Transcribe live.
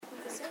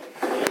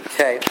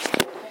Okay.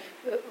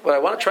 What I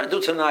want to try and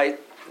do tonight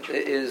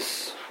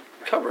is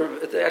cover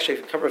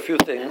a few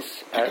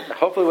things.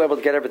 Hopefully we're able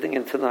to get everything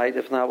in tonight.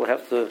 If not, we'll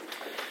have to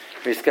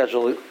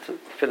reschedule it to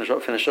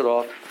finish it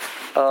off.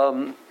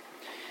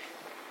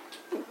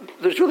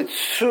 There's really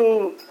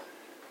two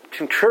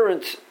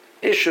concurrent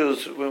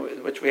issues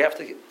which we have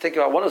to think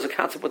about. One is a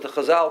concept with the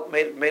Chazal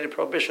made a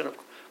prohibition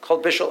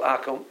called Bishul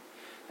Akum.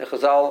 The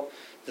Chazal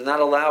did not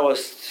allow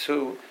us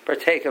to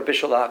partake of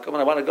Bishul Akum, and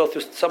I want to go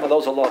through some of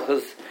those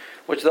halachas,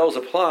 which those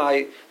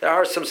apply. There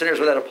are some scenarios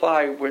where that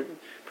apply, where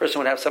a person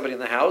would have somebody in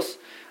the house.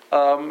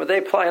 They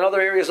apply in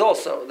other areas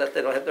also. That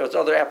they don't have, there's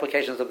other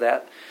applications of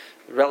that,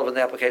 relevant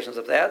applications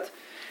of that.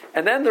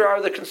 And then there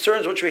are the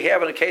concerns which we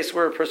have in a case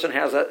where a person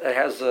has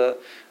a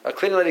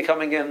cleaning lady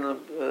coming in,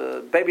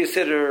 a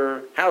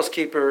babysitter,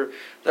 housekeeper.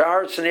 There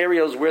are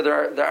scenarios where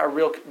there are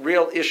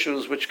real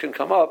issues which can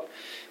come up,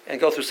 and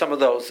go through some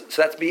of those.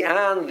 So that's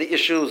beyond the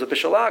issues of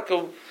Bishul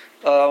Akum.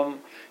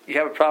 You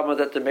have a problem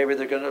with that maybe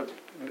they're going to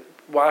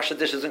wash the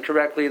dishes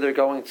incorrectly. They're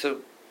going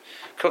to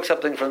cook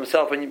something for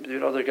themselves, and they're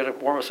going to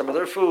warm up some of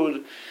their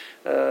food.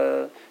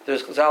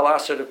 There's Chazal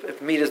Asr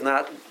if meat has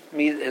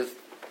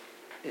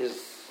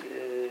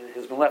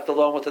been left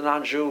alone with the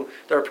non-Jew.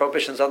 There are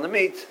prohibitions on the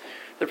meat.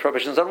 There are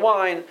prohibitions on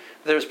wine.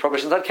 There's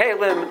prohibitions on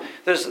kalim.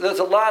 There's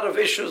a lot of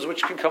issues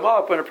which can come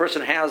up when a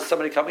person has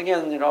somebody coming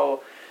in.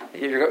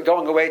 You're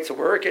going away to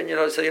work, and you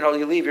tell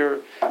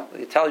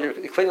your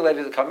cleaning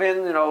lady to come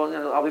in. And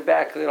I'll be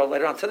back.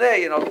 Later on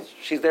today.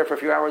 She's there for a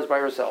few hours by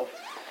herself,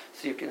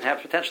 so you can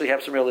potentially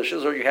have some real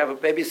issues. Or you have a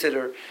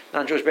babysitter,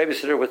 non-Jewish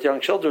babysitter with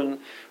young children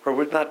who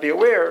would not be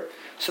aware.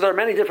 So there are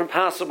many different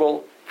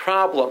possible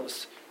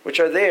problems which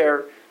are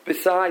there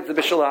besides the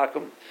Bishul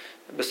Akum,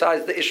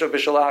 besides the issue of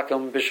Bishul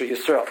Akum, Bishul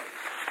Yisrael.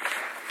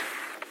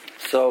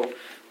 So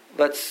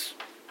let's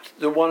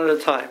do one at a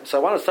time. So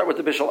I want to start with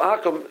the Bishul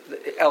Akum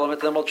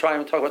element, then we'll try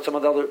and talk about some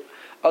of the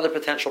other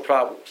potential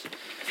problems.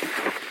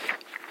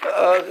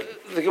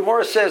 The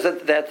Gemara says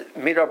that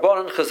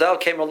Mirabanan Chazal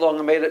came along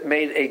and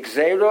made a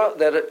gzeira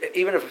that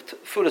even if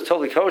food is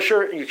totally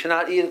kosher, you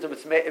cannot eat it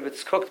if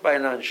it's cooked by a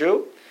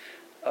non-Jew.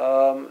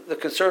 The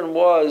concern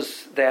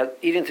was that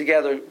eating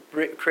together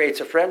creates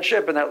a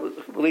friendship, and that will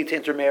lead to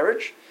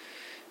intermarriage.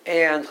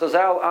 And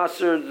Chazal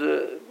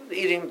answered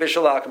eating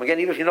Bishul Akum. Again,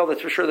 even if you know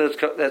that for sure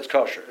that's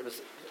kosher.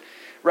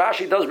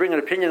 Rashi does bring an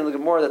opinion in the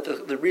Gemara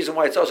that the reason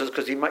why it's also is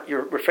because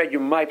you're afraid you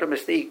might by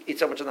mistake eat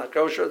something that's not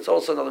kosher. It's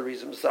also another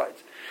reason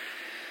besides.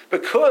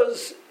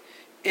 Because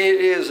it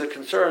is a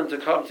concern to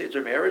come to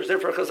intermarriage,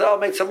 therefore Chazal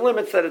made some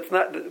limits that it's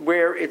not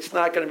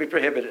going to be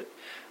prohibited.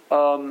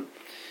 In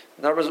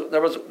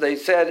other words, they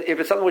said if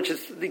it's something which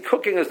is the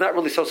cooking is not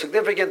really so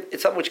significant,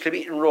 it's something which can be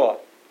eaten raw.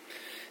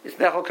 It's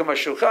nechal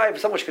kamashuchai. If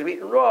it's something which can be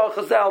eaten raw,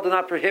 Chazal did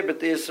not prohibit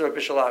the Isser of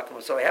Bishul Akum.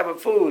 So I have a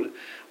food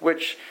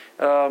which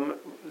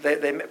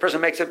person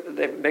makes it.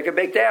 They make a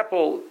baked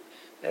apple,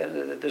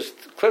 and there's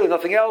clearly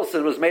nothing else.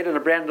 It was made in a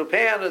brand new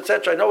pan,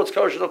 etc. I know it's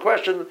kosher, no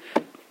question.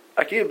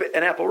 I can eat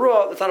an apple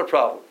raw. That's not a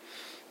problem.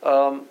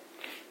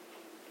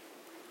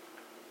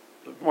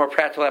 More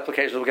practical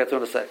applications we'll get to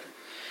in a second.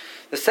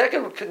 The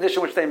second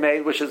condition which they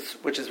made, which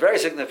is very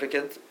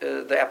significant,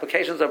 the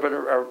applications of it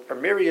are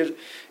myriad,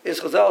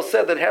 is Chazal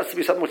said that it has to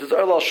be something which is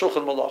Erlal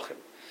Shulchan Malachim.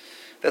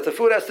 That the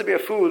food has to be a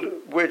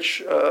food which,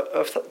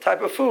 a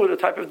type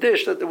of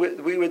dish that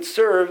we would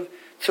serve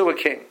to a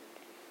king.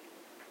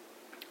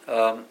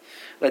 The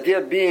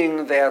idea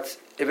being that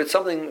if it's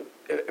something,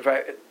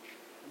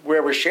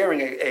 where we're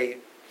sharing a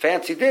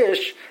fancy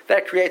dish,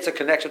 that creates a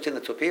connection between the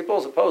two people,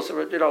 as opposed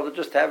to they're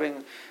just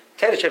having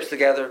potato chips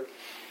together.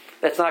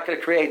 That's not going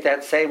to create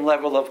that same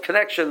level of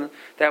connection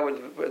that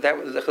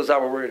the Chazal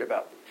were worried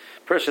about.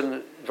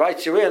 Person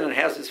invites you in and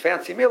has this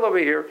fancy meal over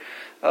here,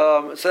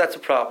 so that's a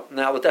problem.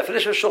 Now, the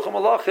definition of Shulchan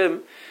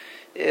Malachim,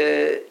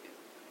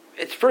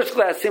 its first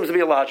class seems to be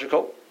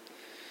illogical,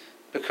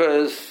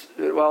 because,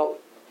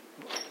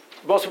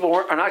 most people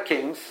are not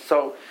kings,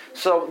 so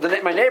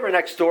my neighbor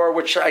next door,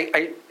 which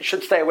I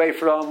should stay away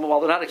from,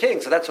 they're not a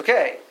king, so that's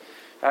okay,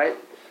 right?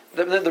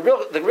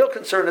 The real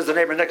concern is the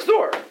neighbor next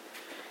door.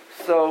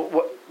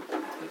 So,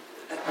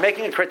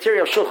 making a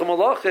criteria of Shulchan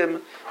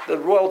Malachim, the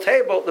royal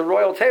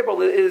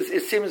table is,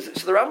 it seems,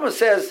 so the Rambam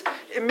says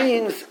it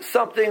means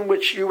something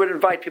which you would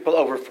invite people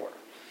over for.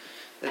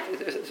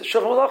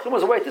 Shulchan Malachim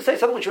was a way to say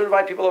something which you would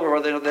invite people over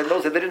for. They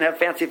didn't have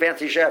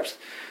fancy chefs.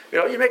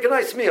 You make a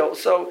nice meal.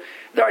 So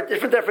there are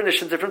different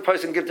definitions. Different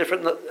person give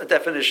different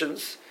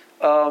definitions.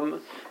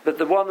 But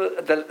the one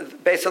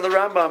that, based on the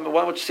Rambam, the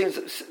one which seems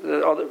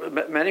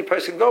many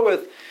person go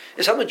with,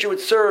 is something that you would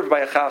serve by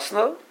a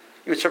chasna.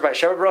 You would serve by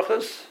Sheva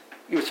Brachos.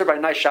 You would serve by a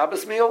nice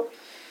Shabbos meal.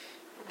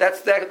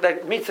 That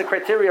meets the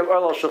criteria of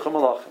Erlal Shulchan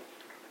Malachim.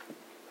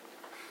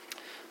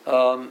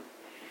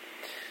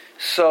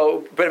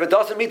 But if it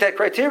doesn't meet that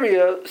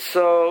criteria,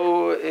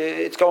 so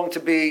it's not going to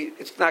be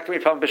a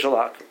problem Bishul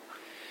Akum.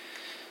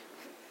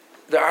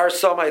 There are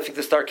some, I think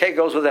the Starkei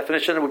goes with the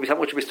definition, it would be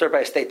something which would be served by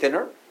a state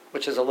dinner,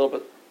 which is a little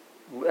bit,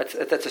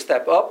 that's a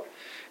step up.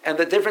 And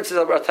the difference is,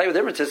 I'll tell you the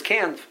difference is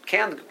canned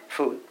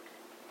food.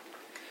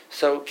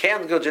 So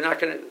canned goods, you're not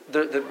going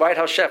to. The White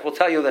House chef will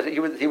tell you that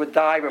he would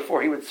die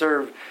before he would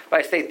serve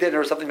by state dinner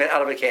or something made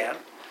out of a can.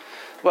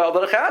 Well,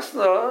 but a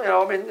chasna,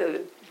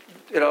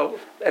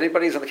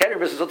 anybody who's in the catering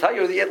business will tell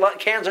you that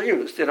cans are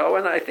used, and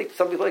I think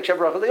some people like Chef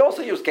Baruch, they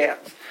also use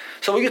cans.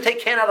 So when you take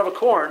can out of a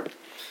corn,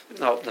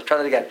 let's try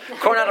that again.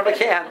 Corn out of a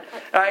can,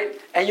 right,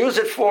 and use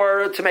it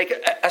to make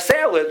a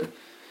salad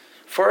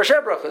for a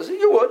Chef Baruch,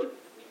 you would,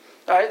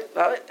 right?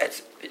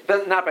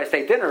 But not by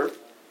state dinner.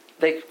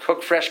 They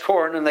cook fresh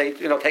corn and they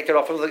take it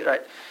off of the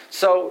right.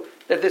 So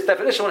this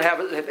definition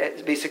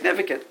would be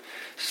significant.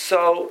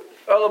 So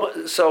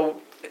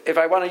if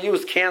I want to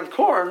use canned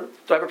corn,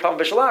 do I have a problem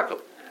with bishalakum?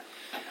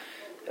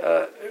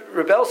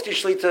 Rebelsky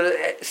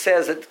Shlita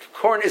says that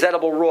corn is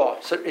edible raw,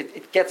 so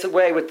it gets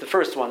away with the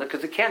first one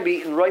because it can be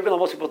eaten raw. Even though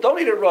most people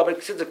don't eat it raw,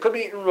 but since it could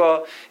be eaten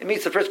raw, it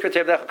meets the first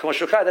criteria of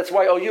Nechel. That's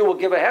why OU will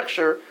give a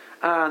hechsher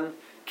on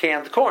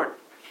canned corn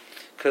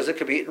because it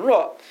could be eaten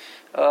raw.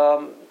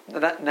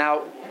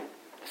 Now,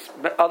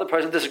 other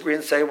persons disagree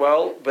and say,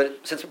 well,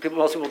 but since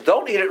most people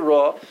don't eat it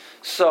raw,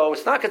 so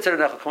it's not considered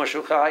Nechel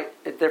K'mo,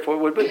 therefore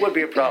it would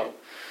be a problem.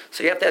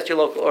 So you have to ask your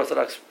local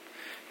Orthodox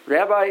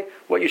rabbi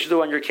what you should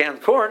do on your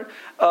canned corn.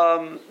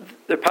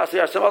 There possibly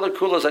are some other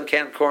kulas on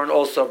canned corn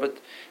also, but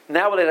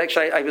nowadays,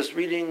 actually, I was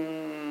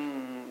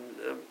reading,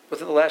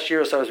 within the last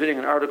year or so, I was reading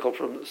an article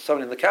from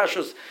someone in the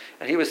Kashrus,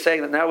 and he was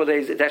saying that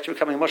nowadays it's actually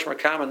becoming much more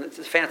common. It's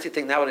a fancy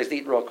thing nowadays to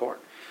eat raw corn.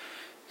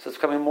 So it's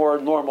becoming more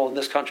normal in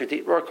this country to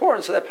eat raw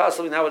corn, so that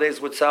possibly nowadays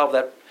would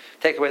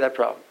take away that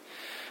problem.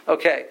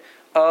 Okay,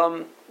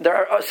 there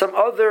are some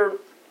other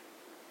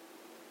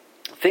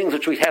things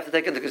which we have to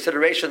take into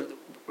consideration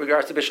with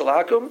regards to bishul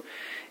hakum.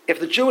 If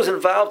the Jew is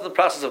involved in the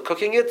process of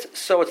cooking it,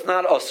 so it's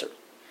not osir.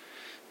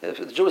 If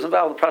the Jew is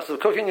involved in the process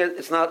of cooking it,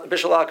 it's not,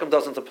 bishul hakum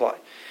doesn't apply.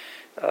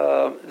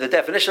 The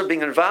definition of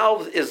being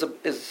involved is a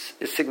big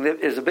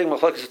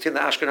machlokes between the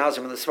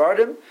Ashkenazim and the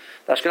Sephardim.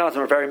 The Ashkenazim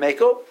are very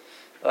mekel.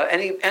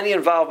 Any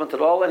involvement at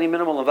all, any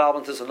minimal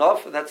involvement is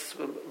enough, and that's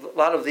a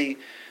lot of the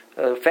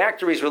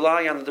factories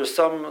rely on. There's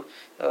some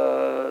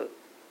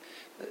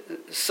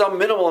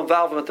minimal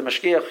involvement. The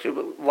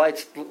mashgiach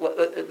lights.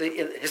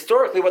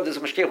 Historically, what does a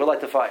mashgiach would light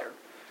the fire?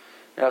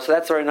 So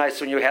that's very nice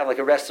when you have like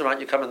a restaurant.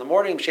 You come in the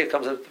morning. Mashgiach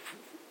comes at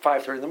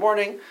 5:30 in the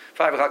morning,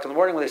 5 o'clock in the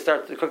morning when they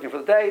start cooking for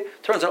the day.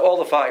 Turns on all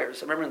the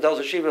fires. I remember in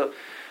Delza Shiva,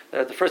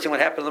 the first thing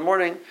would happen in the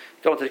morning.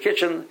 Go into the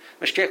kitchen.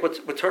 Mashgiach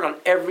would turn on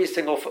every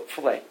single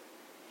flame.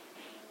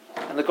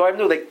 And the Goyim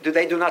knew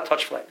they do not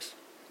touch flames.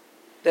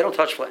 They don't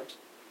touch flames.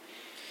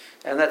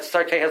 And that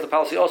Sarkei has the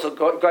policy also,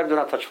 Goyim do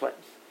not touch flames.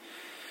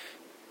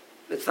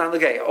 It's not in the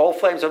gay. All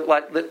flames are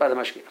lit by the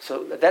mashgiach.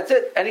 So that's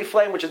it. Any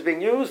flame which is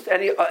being used,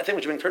 any thing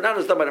which is being turned on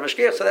is done by the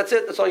mashgiach. So that's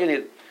it. That's all you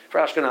need for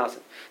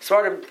Ashkenazim.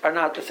 Sephardim are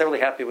not necessarily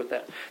happy with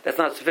that. That's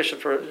not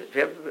sufficient for...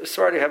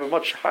 Sephardim have a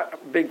much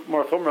big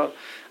more chumrah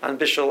on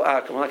bishul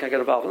hakum. We're not going to get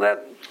involved in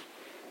that.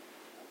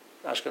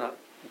 Ashkenazim.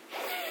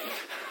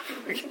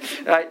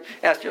 Right?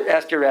 Ask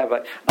your rabbi.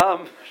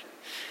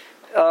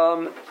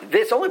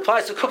 This only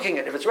applies to cooking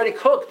it. If it's already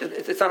cooked,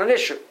 it's not an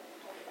issue.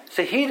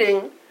 So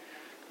heating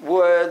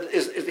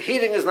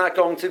is not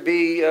going to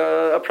be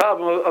a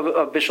problem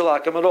of bishul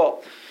hakum at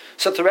all.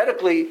 So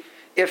theoretically,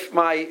 if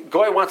my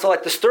goy wants to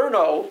light the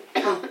sterno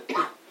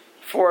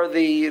for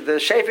the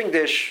chafing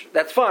dish,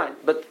 that's fine.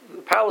 But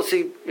the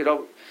policy,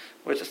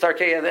 which is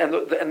Starkey and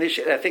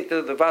I think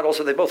the Vad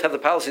also, they both have the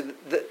policy.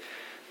 The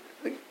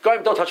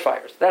goyim don't touch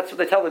fires. That's what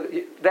they tell them.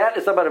 That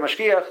is done by the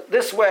mashgiach.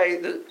 This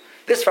way,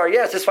 this fire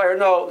yes, this fire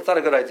no. It's not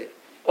a good idea.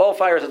 All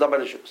fires are done by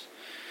the Jews.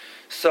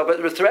 So, but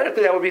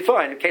theoretically, that would be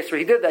fine. In case where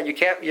he did that, you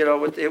can't.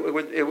 Halachically,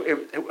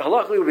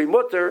 it would be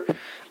mutter.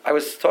 I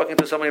was talking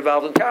to somebody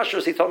involved in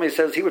kashrus. He told me, he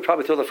says he would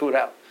probably throw the food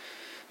out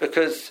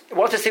because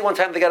once they see one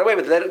time they got away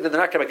with it, they're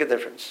not going to make a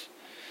difference.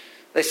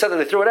 They said that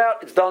they threw it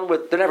out. It's done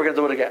with. They're never going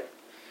to do it again.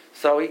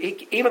 So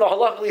even though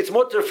halachically it's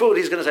mutter food,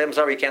 he's going to say, "I'm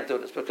sorry, you can't do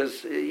this,"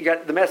 because you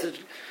got the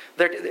message.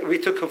 It would be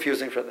too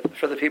confusing for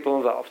the people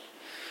involved.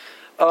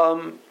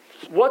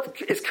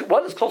 What is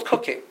called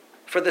cooking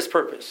for this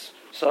purpose?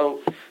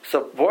 So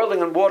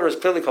boiling in water is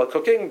clearly called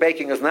cooking.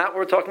 Baking is not what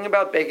we're talking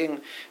about.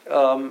 Baking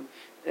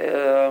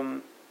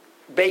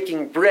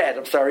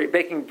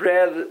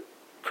bread,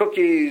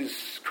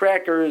 cookies,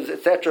 crackers,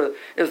 etc.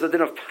 is the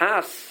din of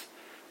Pas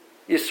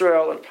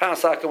Yisrael and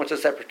Pas Hakum, which is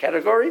a separate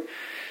category.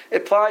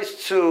 It applies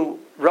to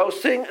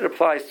roasting. It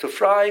applies to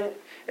frying.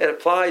 It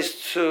applies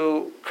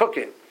to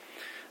cooking.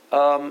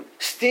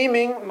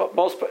 Steaming,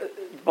 most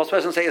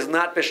persons say, is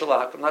not bishul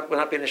hakum, will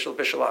not be initial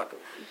bishul hakum.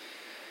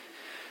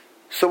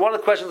 So one of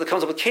the questions that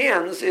comes up with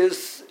cans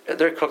is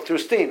they're cooked through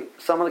steam.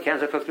 Some of the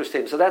cans are cooked through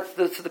steam. So that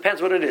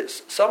depends what it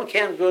is. Some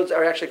canned goods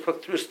are actually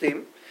cooked through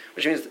steam,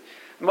 which means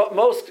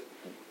most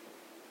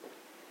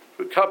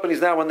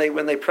companies now, when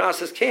they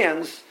process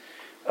cans,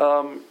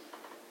 certain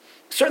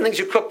things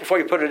you cook before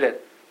you put it in.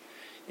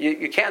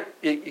 You can't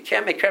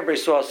make cranberry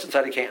sauce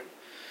inside a can.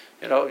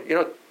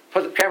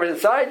 Put the cranberries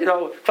inside,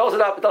 close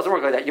it up. It doesn't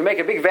work like that. You make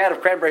a big vat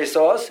of cranberry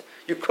sauce,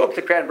 you cook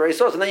the cranberry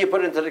sauce, and then you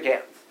put it into the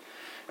cans.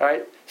 All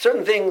right?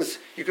 Certain things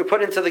you could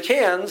put into the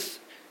cans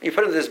You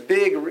put it in this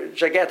big,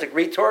 gigantic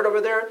retort over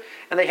there,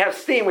 and they have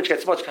steam, which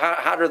gets much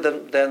hotter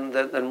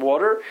than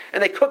water,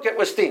 and they cook it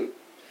with steam.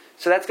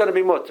 So that's going to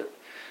be mutter.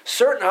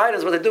 Certain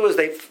items, what they do is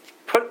they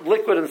put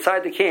liquid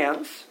inside the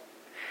cans,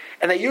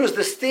 and they use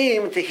the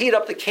steam to heat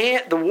up the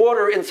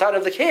water inside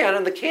of the can,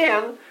 and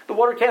the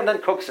water can then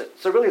cooks it.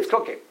 So really it's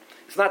cooking.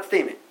 It's not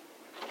steaming.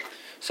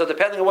 So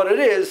depending on what it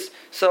is,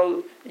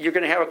 so you're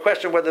going to have a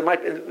question whether there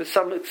might be,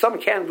 some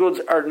canned goods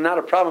are not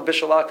a problem with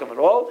bishul akum at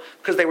all,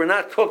 because they were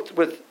not cooked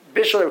with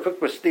bishul, they were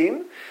cooked with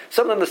steam.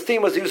 Some of them, the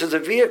steam was used as a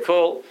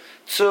vehicle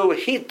to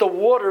heat the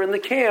water in the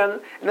can,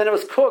 and then it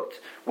was cooked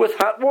with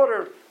hot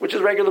water, which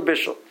is regular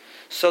bishul.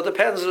 So it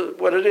depends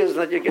what it is.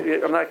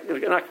 I'm not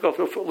going to go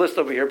through a full list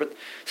over here, but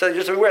so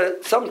just be aware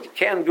that some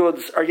canned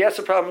goods are yes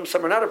a problem,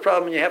 some are not a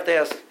problem, and you have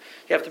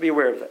to be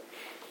aware of that.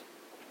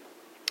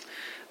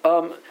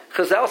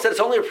 Chazal said it's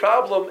only a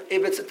problem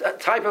if it's a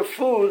type of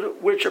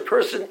food which a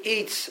person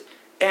eats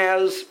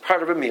as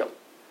part of a meal.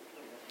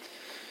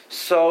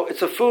 So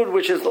it's a food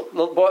which is,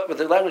 with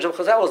the language of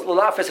Chazal, is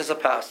lalafes as a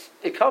pas.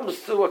 It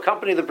comes to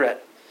accompany the bread.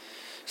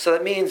 So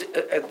that means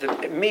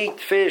the meat,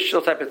 fish,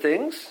 those type of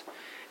things.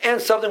 And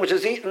something which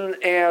is eaten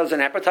as an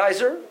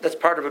appetizer, that's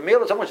part of a meal,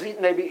 and something which is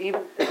eaten maybe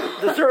even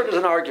dessert is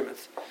an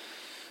argument.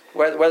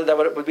 Whether that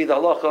would be the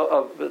halacha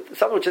of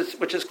something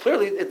which is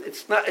clearly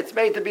it's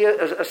made to be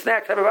a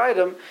snack type of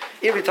item.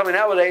 Even if you tell me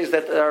nowadays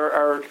that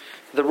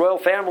the royal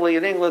family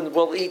in England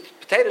will eat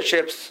potato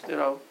chips,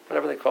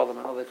 whatever they call them,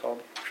 I don't know what they call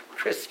them,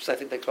 crisps, I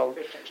think they call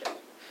them.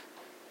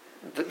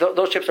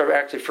 Those chips are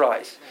actually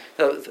fries.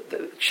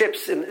 The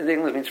chips in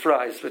England means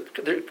fries, but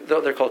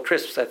they're called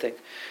crisps, I think.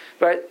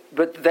 Right,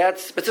 but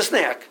it's a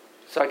snack.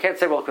 So I can't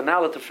say, well,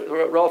 now that the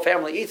royal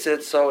family eats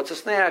it, so it's a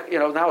snack.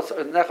 Now it's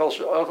nechal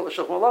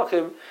shulchan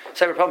malachim,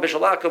 separate pam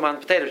bishul akum on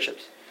potato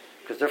chips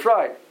because they're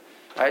fried.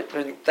 Right,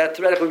 that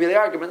theoretically would be the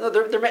argument. No,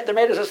 they're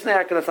made as a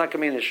snack, and that's not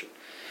going to be an issue.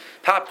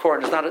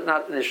 Popcorn is not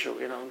an issue.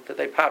 That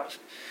they pop,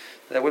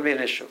 that would be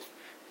an issue.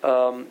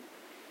 So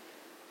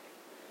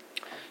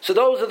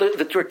those are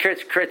the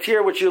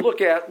criteria which you look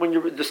at when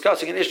you're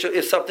discussing an issue.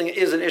 Is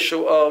an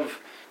issue of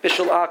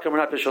bishul akum or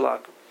not bishul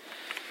akum?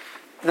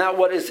 Now,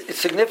 what is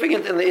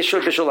significant in the issue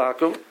of bishul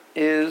akum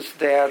is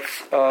that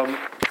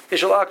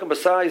bishul akum,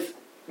 besides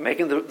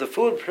making the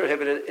food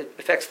prohibited, it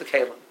affects the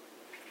kalim.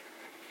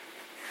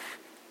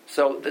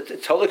 So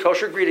it's totally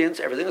kosher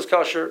ingredients. Everything is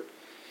kosher.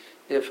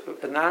 If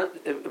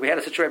we had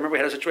a situation, remember we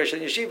had a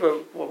situation in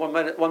yeshiva,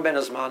 one ben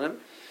azmanim.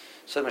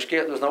 So the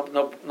mashkiach, there was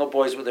no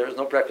boys were there. There was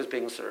no breakfast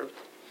being served.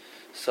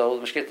 So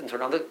the mashkiach didn't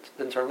turn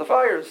on the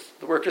fires.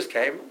 The workers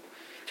came,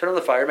 turned on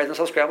the fire, made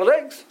themselves scrambled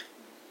eggs.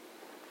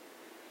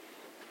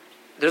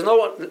 There's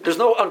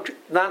no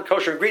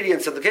non-kosher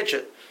ingredients in the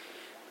kitchen,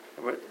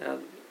 but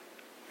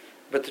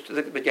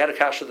you had to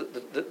kasher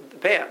the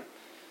pan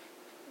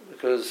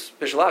because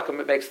bishul akum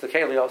it makes the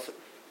keli also.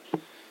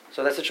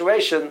 So that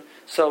situation,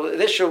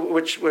 the issue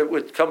which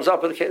comes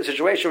up in the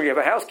situation where you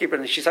have a housekeeper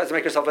and she decides to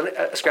make herself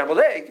a scrambled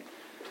egg,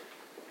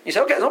 you say,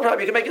 okay, no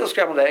problem, you can make those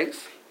scrambled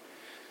eggs.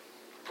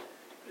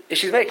 If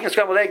she's making a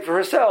scrambled egg for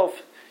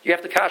herself, you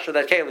have to kasher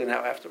that keli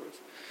now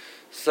afterwards.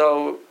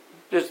 So.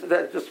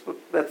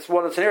 That's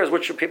one of the scenarios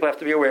which people have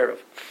to be aware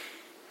of.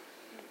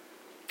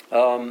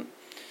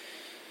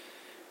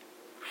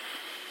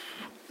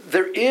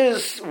 There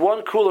is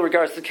one kula in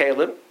regards to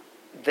kalim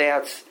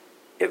that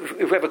if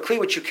we have a kli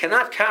which you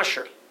cannot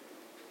kasher,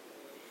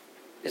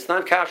 it's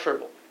not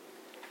kasherable.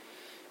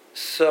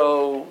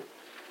 So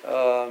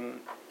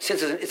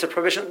since it's a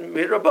provision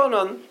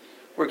midrabanan,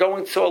 we're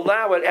going to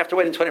allow it after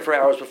waiting 24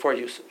 hours before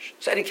usage.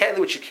 So any keli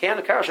which you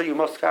can kasher, you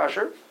must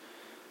kasher.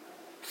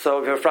 So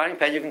if you have a frying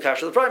pan, you can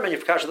kasher the frying pan. You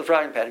can kasher the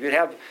frying pan. If you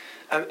have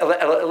an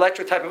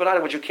electric type of an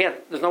item, which you can't,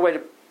 there's no way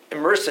to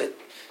immerse it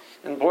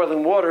in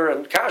boiling water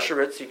and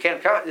kasher it. So you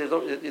can't. There's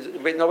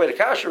no way to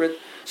kasher it.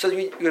 So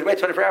you would wait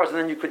 24 hours and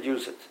then you could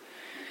use it.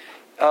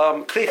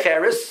 Kli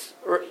cheres,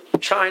 or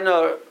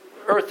china,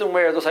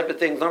 earthenware, those type of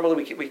things.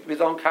 Normally we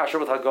don't kasher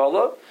with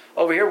hagolah.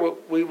 Over here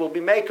we will be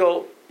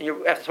meko.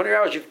 After 20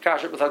 hours you can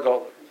kasher it with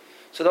hagolah.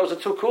 So those are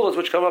two kulas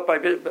which come up by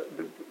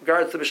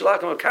regards to bishul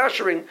akum of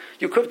kashering.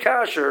 You could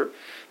kasher,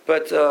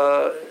 but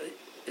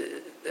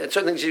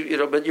certain things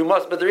but you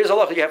must. But there is a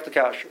halacha you have to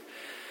kasher.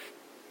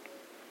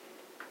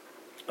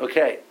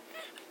 Okay.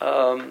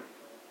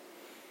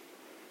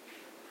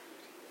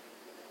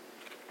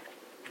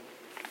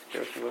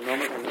 Give me a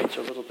moment. It's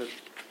a little bit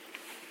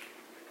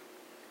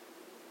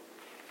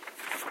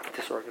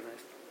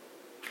disorganized.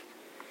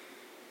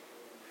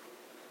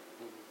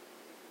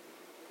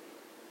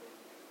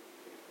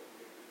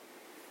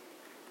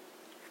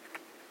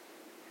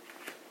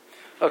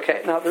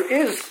 Okay, now there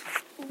is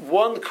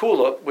one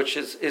kula which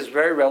is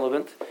very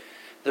relevant.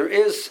 There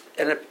is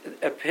an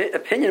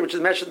opinion which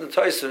is mentioned in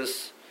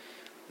Tosfos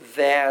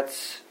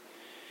that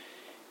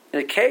in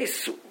a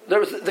case,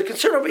 the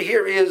concern over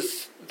here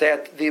is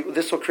that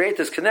this will create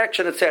this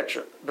connection,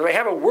 etc. But I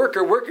have a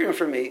worker working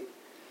for me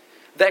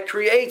that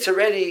creates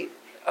already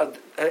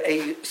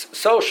a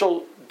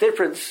social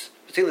difference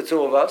between the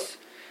two of us,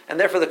 and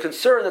therefore the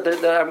concern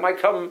that I might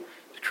come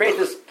create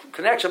this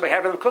connection by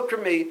having them cook for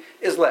me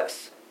is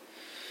less.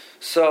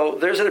 So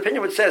there's an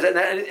opinion which says that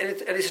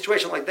in any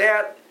situation like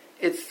that,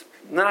 it's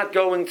not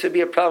going to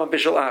be a problem of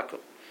Bishul Akum.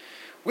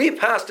 We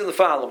passed in the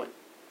following.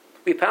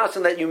 We passed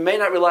in that you may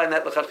not rely on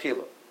that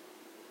l'chadchila.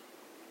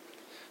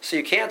 So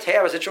you can't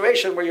have a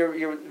situation where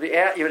you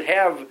would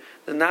have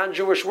the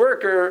non-Jewish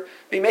worker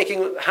be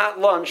making hot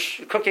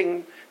lunch,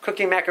 cooking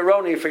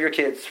macaroni for your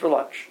kids for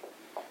lunch.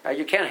 Right?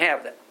 You can't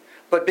have that.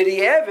 But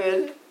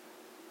b'di'evid,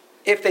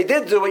 if they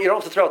did do it, you don't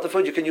have to throw out the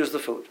food. You can use the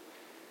food.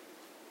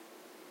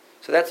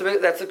 So that's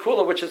a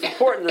kula which is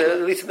important,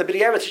 at least in the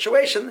b'di'evid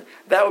situation.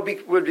 That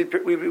we would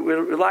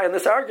rely on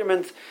this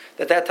argument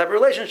that type of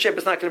relationship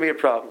is not going to be a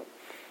problem.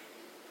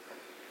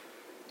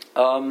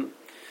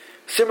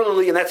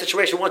 Similarly, in that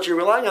situation, once you're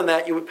relying on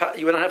that, you would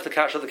not have to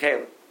kasher the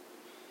kelim.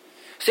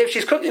 See, if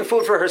she's cooking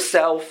food for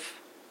herself,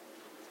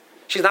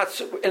 she's not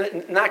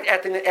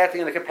acting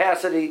in a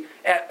capacity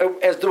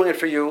as doing it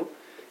for you.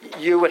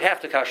 You would have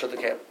to kasher the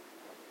kelim.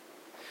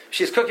 If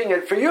she's cooking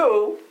it for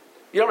you,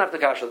 you don't have to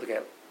kasher the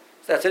kelim.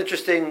 So that's an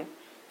interesting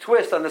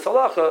twist on this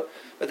halacha,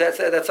 but that's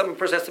something a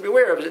person has to be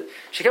aware of.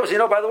 She comes,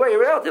 by the way,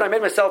 I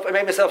made myself,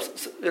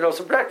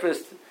 some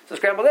breakfast, some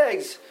scrambled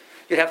eggs.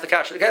 You'd have to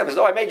kasher the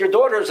kelim. I made your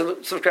daughter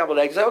some scrambled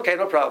eggs. Okay,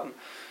 no problem.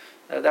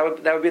 That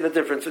would be the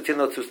difference between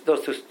those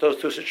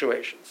two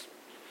situations.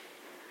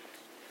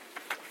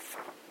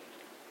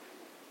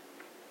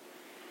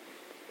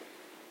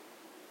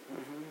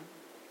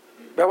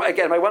 But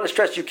again, I want to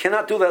stress you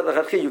cannot do that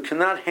l'chadchila. You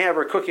cannot have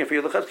her cooking for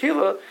you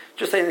l'chadchila.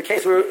 Just saying, in the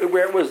case where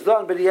it was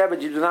done, but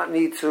you do not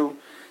need to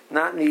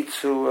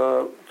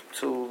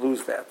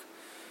lose that.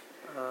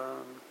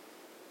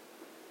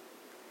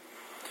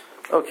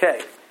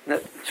 Okay, now, a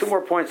few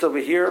more points over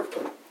here.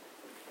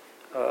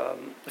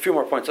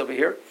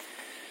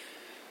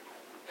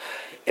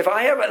 If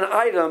I have an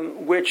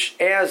item which,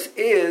 as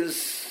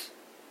is,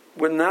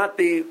 would not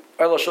be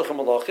Arla Shulchan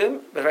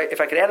Malachim, but if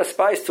I could add a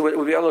spice to it, it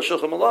would be Arla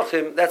Shulchan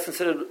Malachim. That's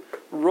considered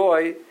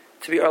roy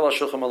to be Arla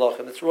Shulchan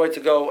Malachim. It's roy to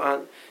go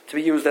on to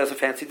be used as a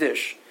fancy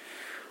dish.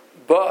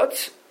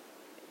 But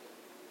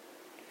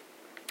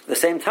at the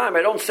same time,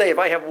 I don't say if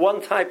I have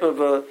one type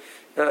of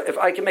if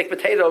I can make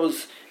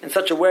potatoes in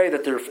such a way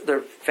that they're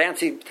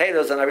fancy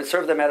potatoes, and I would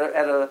serve them at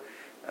a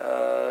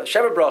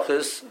Sheva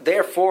Brachos.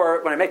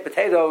 Therefore, when I make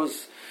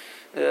potatoes,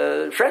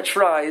 French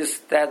fries,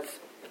 that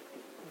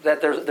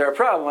they're a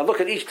problem. I look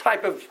at each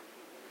type of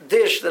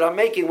dish that I'm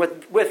making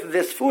with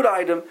this food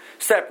item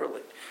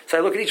separately. So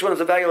I look at each one as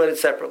evaluated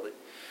separately.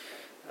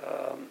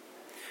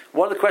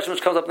 One of the questions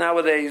which comes up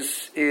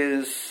nowadays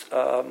is,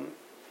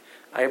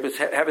 I was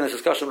having this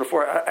discussion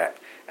before.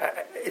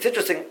 It's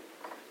interesting.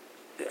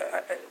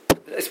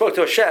 I spoke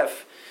to a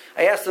chef.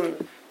 I asked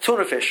him,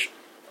 tuna fish.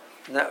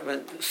 Now,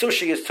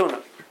 sushi is tuna.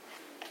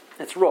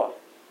 It's raw.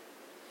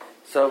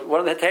 So one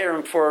of the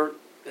heterim for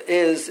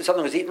is if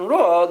something was eaten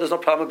raw, there's no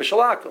problem with bishul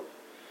akum.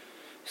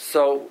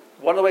 So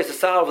one of the ways to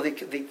solve the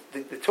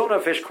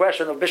tuna fish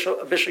question, of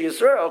bishul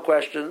Yisrael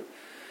question,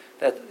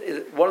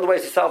 one of the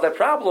ways to solve that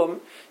problem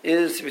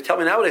is if you tell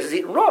me nowadays it's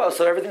eaten raw,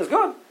 so everything's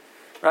good,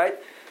 right?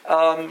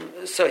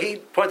 So he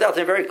pointed out to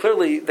me very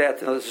clearly that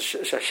this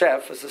is a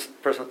chef, this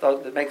person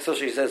that makes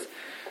sushi, he says,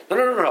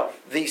 no.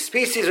 The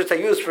species which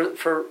they use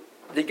for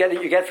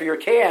you get for your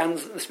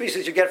cans, the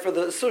species you get for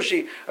the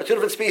sushi are two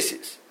different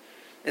species.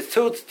 It's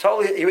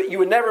totally. You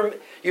would never.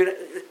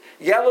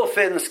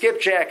 Yellowfin,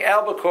 skipjack,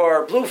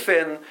 albacore,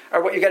 bluefin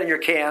are what you get in your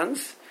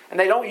cans, and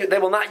they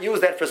will not use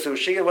that for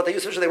sushi. And what they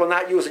use for sushi, they will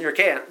not use in your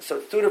cans. So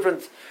it's two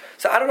different.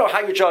 So I don't know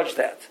how you judge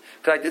that,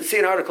 because I did see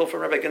an article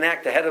from Rabbi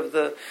Genack, the head of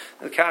the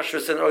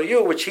kashrus in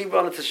OU, which he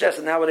wanted to suggest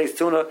that nowadays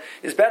tuna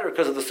is better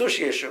because of the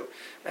sushi issue.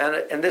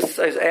 And this,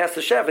 I asked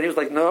the chef, and he was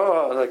like,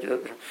 "No."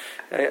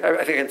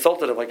 I think I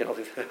insulted him,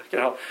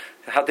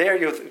 how dare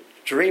you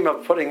dream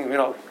of putting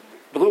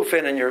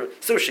bluefin in your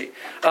sushi,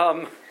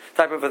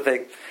 type of a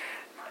thing.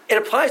 It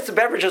applies to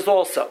beverages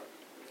also.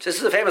 This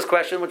is a famous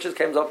question which just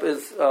came up, it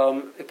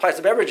applies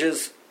to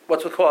beverages,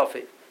 what's with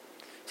coffee?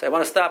 So I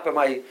want to stop at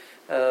my,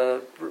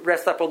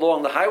 rest up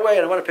along the highway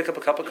and I want to pick up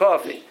a cup of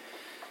coffee.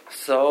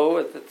 So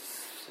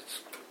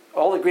it's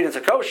all the ingredients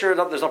are kosher,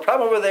 there's no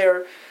problem over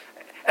there.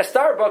 At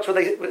Starbucks,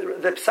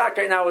 the psak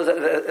right now is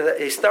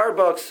a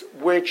Starbucks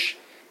which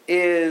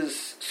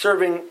is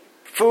serving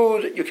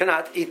food you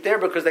cannot eat there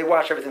because they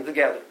wash everything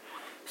together.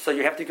 So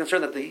you have to be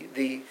concerned that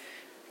the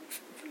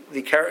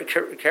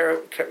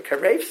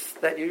carafes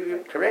that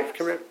you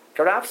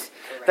carafes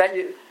that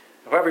you,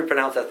 however you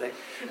pronounce that thing,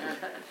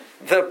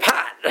 the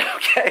pot,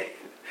 okay,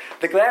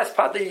 the glass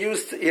pot that you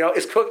use,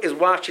 is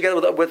washed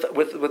together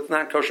with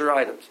non-kosher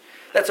items.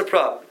 That's a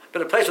problem.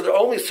 But in a place where they're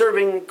only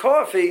serving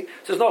coffee,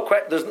 there's no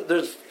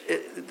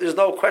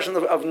question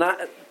of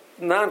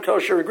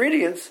non-kosher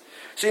ingredients.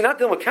 So you're not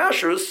dealing with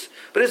kashrus,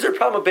 but is there a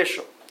problem of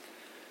bishul?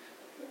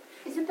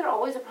 Isn't there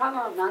always a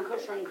problem of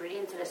non-kosher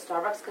ingredients at a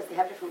Starbucks because they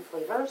have different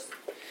flavors?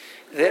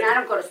 I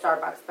don't go to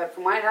Starbucks, but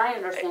from what I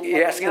understand...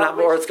 You're asking how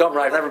more it's going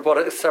right. I've never bought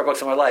a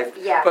Starbucks in my life.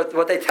 Yeah. But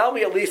what they tell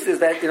me at least is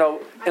that,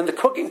 in the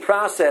cooking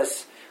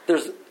process,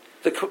 there's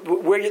the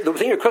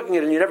thing you're cooking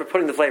it and you're never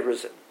putting the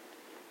flavors in.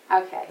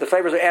 Okay. The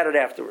flavors are added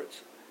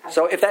afterwards. Okay.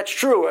 So if that's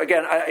true,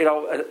 again,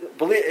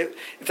 believe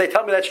if they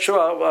tell me that's true,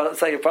 I'll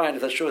say fine.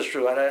 If that's true, it's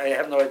true. I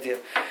have no idea.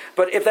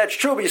 But if that's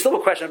true, but you still have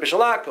a question of bishul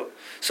akum.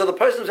 So the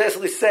person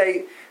basically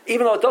say,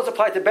 even though it does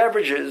apply to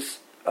beverages,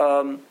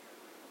 there's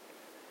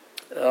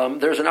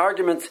an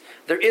argument.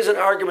 There is an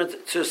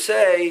argument to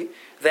say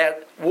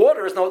that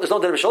there's no din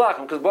of bishul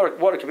akum because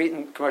water can be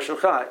eaten commercial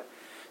chai.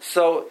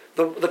 So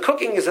the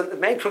cooking the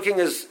main cooking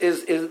is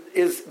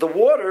the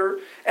water,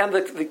 and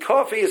the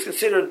coffee is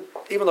considered,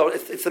 even though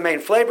it's the main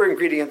flavor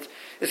ingredient,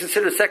 is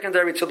considered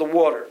secondary to the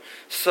water.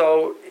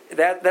 So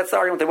that's the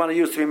argument they want to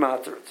use to be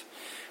moderate.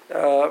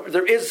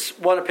 There is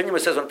one opinion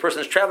which says when a person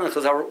is traveling,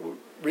 because I'll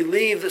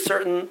relieve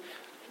certain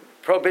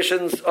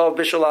prohibitions of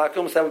bishul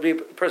akum, so that would be a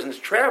person is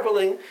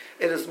traveling,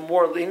 it is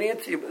more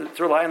lenient to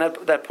rely on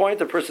that point.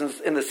 The person's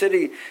in the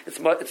city, it's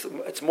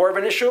more of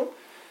an issue.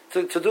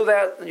 To do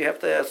that, you have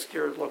to ask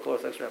your local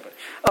Orthodox rabbi.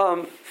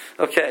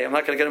 Okay, I'm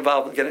not going to get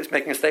involved in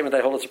making a statement that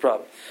I hold it's a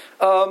problem.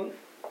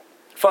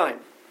 Fine.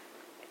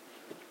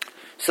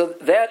 So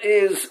that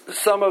is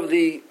some of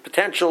the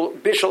potential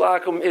bishul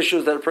akum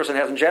issues that a person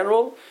has in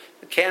general.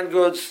 Canned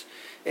goods,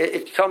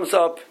 it comes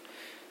up.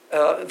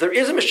 There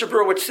is a Mishnah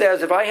Berurah which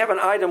says if I have an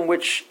item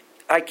which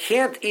I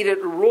can't eat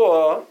it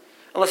raw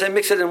unless I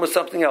mix it in with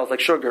something else,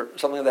 like sugar,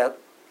 something like that,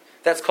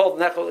 that's called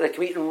nechol, that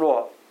can be eaten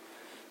raw.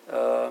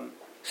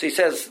 So he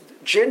says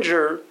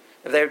ginger,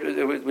 if they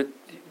would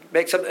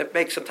make some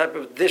type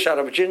of dish out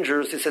of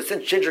ginger, he says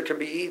since ginger can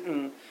be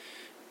eaten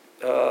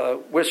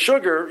with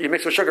sugar, you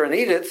mix with sugar and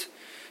eat it,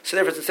 so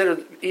therefore it's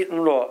considered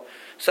eaten raw.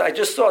 So I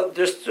just saw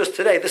just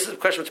today, this is a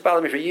question that's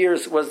bothered me for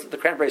years, was the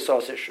cranberry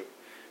sauce issue.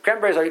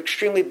 Cranberries are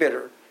extremely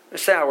bitter, they're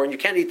sour, and you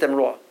can't eat them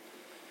raw.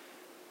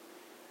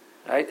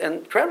 Right?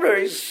 And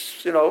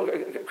cranberries,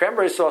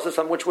 cranberry sauce is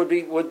something which would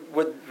be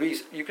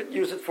you could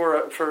use it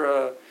for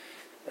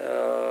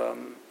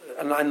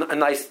a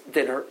nice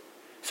dinner.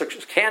 So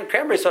canned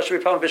cranberry sauce should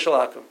be found in bishul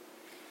akum.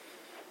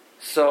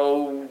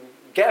 So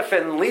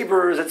Geffen,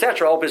 Lieber's,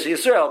 etc., all bishul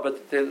Yisrael,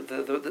 but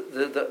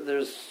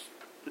there's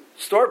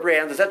store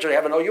brands, etc., they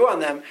have an OU on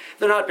them.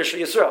 They're not bishul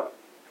Yisrael.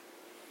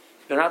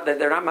 They're not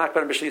makbid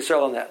on bishul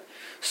Yisrael on that.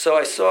 So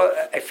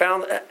I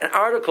found an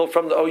article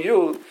from the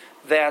OU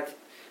that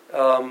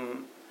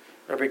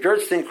Rabbi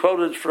Gerstein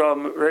quoted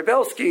from Rabbi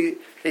Belsky.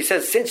 He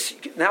says since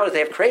nowadays they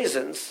have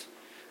craisins,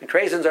 and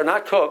craisins are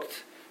not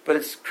cooked, but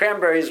it's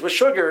cranberries with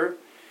sugar,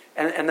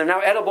 and they're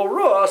now edible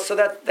raw. So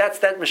that's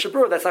that Mishnah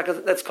Berurah.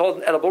 That's called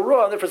an edible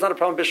raw, and therefore it's not a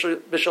problem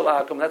bishul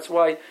akum. That's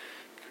why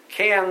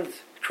canned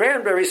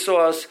cranberry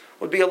sauce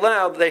would be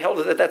allowed. They held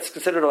that that's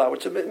considered allowed,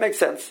 which makes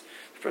sense.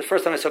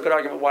 First time I saw a good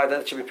argument why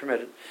that should be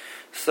permitted.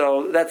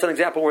 So that's an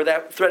example where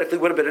that theoretically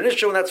would have been an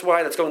issue, and that's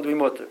why that's going to be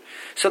mutter.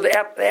 So the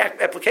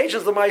applications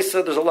of the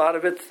Maisa, there's a lot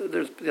of it.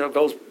 There's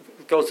goes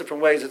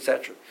different ways,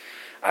 etc.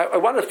 I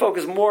want to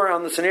focus more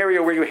on the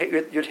scenario where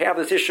you'd have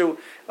this issue.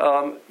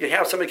 You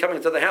have somebody coming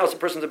into the house, a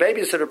person's a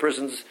babysitter,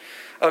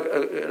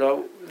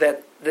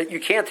 that you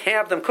can't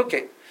have them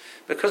cooking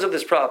because of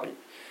this problem.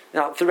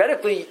 Now,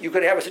 theoretically, you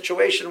could have a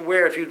situation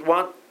where if you'd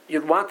want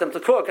them to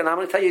cook, and I'm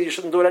going to tell you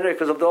shouldn't do it anyway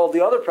because of all the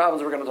other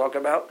problems we're going to talk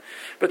about.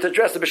 But to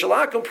address the bishul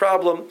akum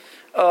problem,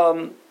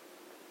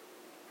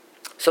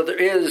 so there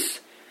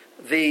is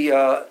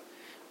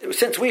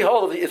since we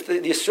hold if the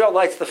Yisrael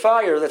lights the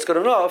fire, that's good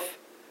enough.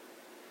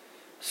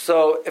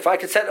 So if I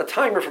could set a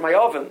timer for my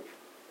oven,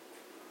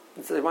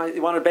 and so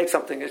you want to bake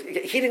something,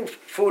 heating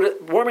food,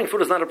 warming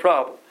food is not a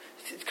problem.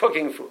 It's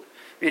cooking food.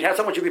 You'd have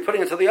someone you'd be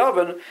putting into the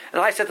oven,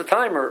 and I set the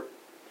timer.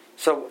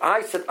 So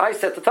I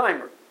set the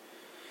timer.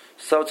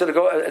 So it's going to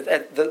go.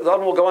 The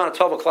oven will go on at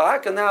 12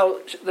 o'clock, and now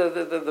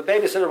the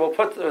babysitter will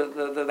put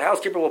the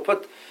housekeeper will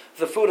put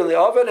the food in the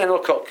oven, and it'll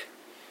cook.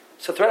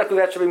 So theoretically,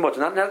 that should be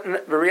mutter.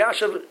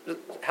 Riyashiv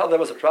held that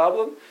was a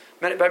problem.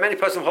 By many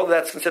persons hold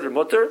that's considered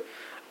mutter.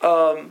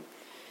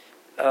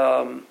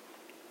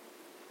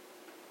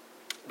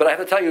 But I have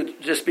to tell you,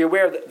 just be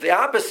aware that the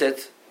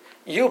opposite.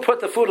 You put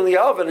the food in the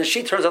oven, and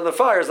she turns on the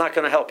fire is not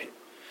going to help you,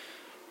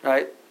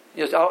 right?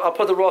 I'll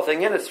put the raw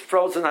thing in. It's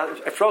frozen.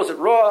 I froze it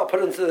raw. I'll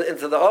put it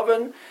into the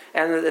oven,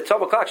 and at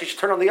 12 o'clock she should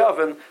turn on the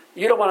oven.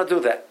 You don't want to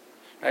do that,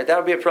 right? That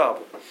would be a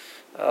problem.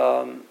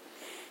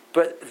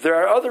 But there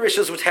are other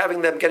issues with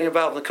having them getting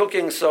involved in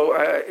cooking. So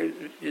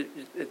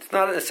it's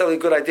not necessarily a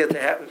good idea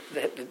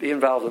to be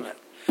involved in that.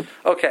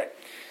 Okay,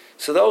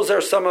 so those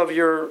are some of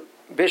your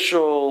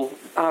bishul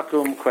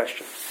akum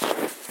questions.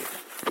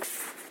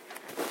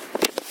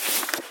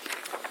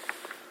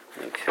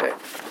 Okay.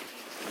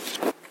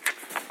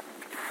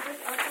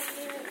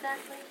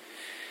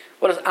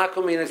 What does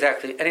akum mean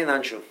exactly? Any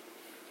non-Jew.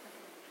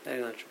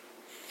 Any non-Jew.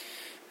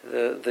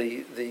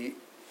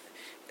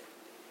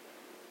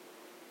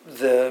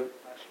 The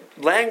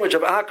language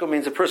of akum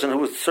means a person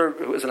who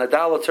is an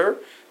idolater,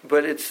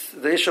 but it's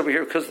the issue over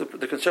here because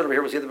the concern over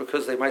here was either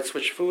because they might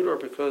switch food or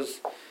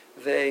because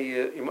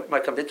they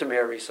might come to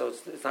intermarry, so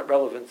it's not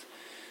relevant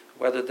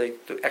whether they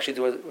actually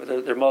do it,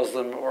 whether they're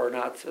Muslim or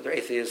not, or they're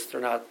atheists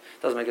or not.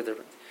 Doesn't make a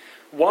difference.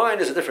 Wine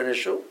is a different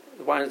issue.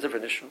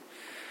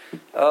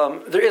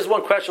 There is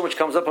one question which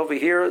comes up over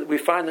here. We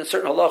find in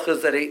certain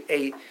halachas that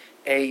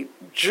a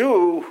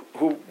Jew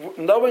who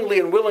knowingly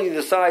and willingly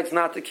decides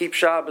not to keep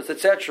Shabbos,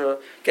 etc.,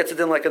 gets it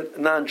in like a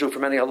non-Jew for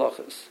many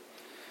halachas.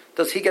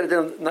 Does he get it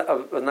in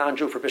a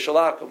non-Jew for Bishul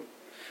Akum?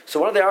 So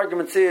one of the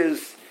arguments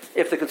is,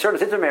 if the concern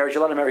is intermarriage,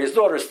 you let him marry his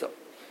daughter still.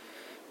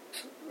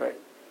 Right.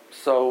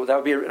 So that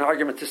would be an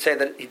argument to say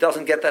that he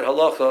doesn't get that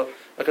halacha,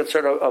 a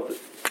concern of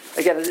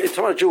again, it's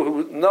from a Jew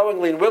who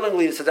knowingly and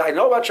willingly says, I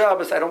know about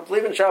Shabbos, I don't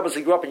believe in Shabbos,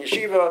 he grew up in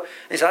yeshiva, and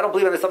he said, I don't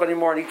believe in this stuff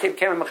anymore, and he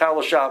came in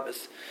Machal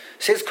Shabbos.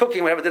 So his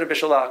cooking would have a din of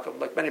Bishul Akum,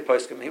 like many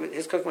poskim.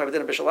 His cooking would have a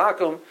din of Bishul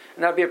Akum,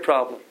 and that would be a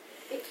problem.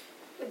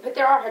 But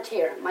there are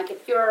hatirim, like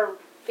if your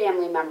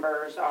family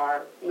members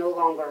are no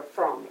longer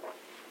from,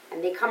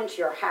 and they come to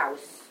your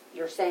house,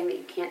 you're saying that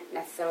you can't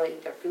necessarily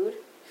eat their food?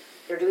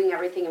 They're doing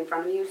everything in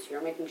front of you, so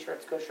you're making sure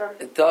it's kosher?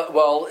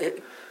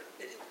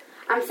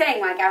 I'm saying,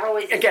 like, I've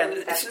always again,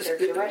 that they're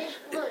Jewish.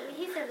 Well,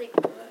 he said they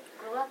grew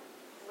up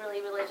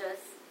really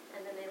religious,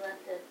 and then they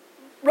left it.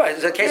 Right,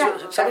 there's a case where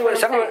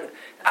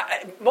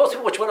most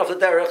people which went off the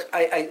derech,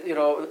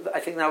 I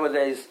think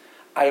nowadays,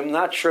 I am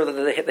not sure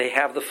that they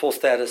have the full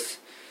status.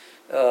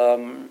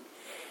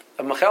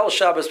 A Machal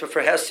Shabbos for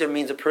Hesya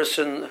means a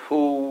person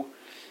who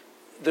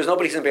there's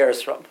nobody he's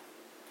embarrassed from.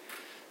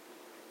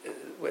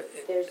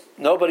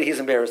 Nobody he's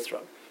embarrassed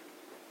from.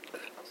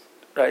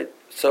 Right?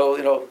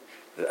 So,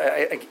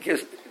 I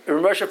guess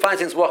Moshe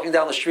Feinstein's walking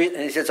down the street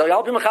and he says,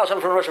 I'll be Machal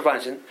Shabbos for Moshe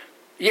Feinstein.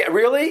 Yeah,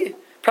 really?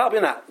 Probably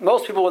not.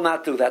 Most people will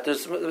not do that.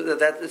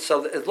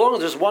 So as long as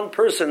there's one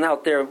person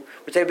out there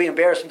which they'd be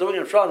embarrassed from doing it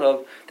in front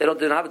of, they don't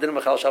have a din of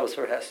Machal Shabbos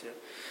for Hesya.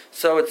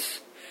 So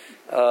it's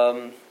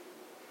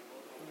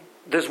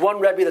there's one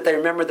Rebbe that they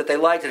remember that they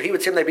liked, and he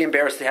would see him, they'd be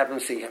embarrassed to have them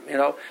see him.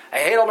 I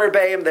hate all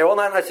Rebbeim, they're all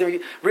not nice to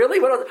me. Really?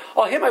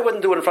 Him I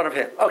wouldn't do it in front of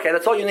him. Okay,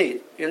 that's all you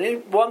need. You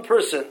need one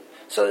person.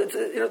 So it's,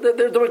 they're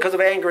doing it because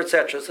of anger,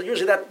 etc. So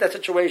usually that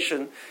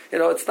situation,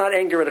 it's not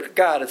anger at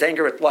God, it's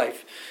anger at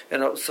life.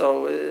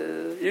 So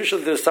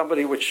usually there's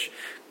somebody which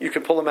you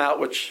can pull them out,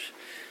 which.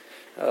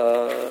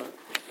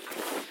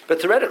 But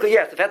theoretically,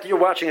 yes, the fact that you're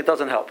watching it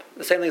doesn't help.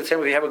 The same if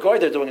you have a goy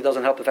they're doing it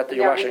doesn't help the fact that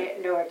you're watching.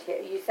 No,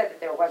 you said that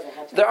there was a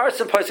hechsher. There are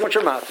some places which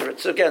are matter.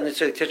 It's a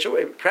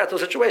practical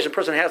situation. A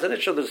person has an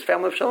issue. There's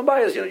family of shalom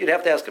bayis. You'd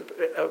have to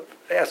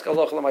ask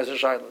Allah l'mayzer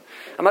shayla.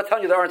 I'm not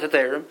telling you there aren't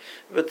heterim,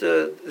 but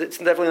it's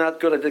definitely not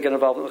good. I did get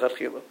involved in the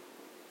chachila.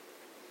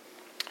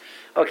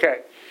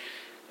 Okay.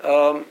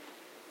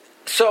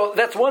 So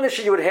that's one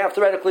issue you would have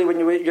theoretically when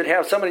you'd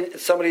have somebody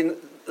in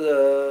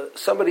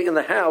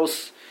the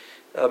house.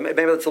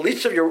 Maybe that's the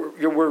least of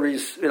your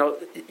worries.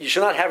 You should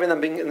not have them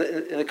being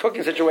in a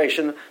cooking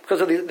situation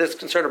because of this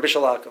concern of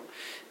Bishul Akum.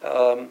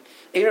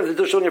 Even if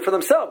they're doing it for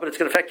themselves, but it's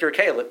going to affect your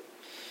kalim.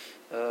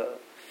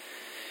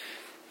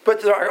 But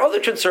there are other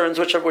concerns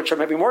which are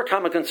maybe more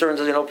common concerns.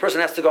 As a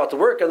person has to go out to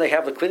work and they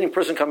have the cleaning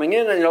person coming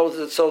in, and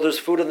so there's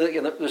food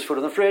there's food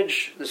in the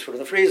fridge, there's food in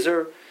the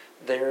freezer,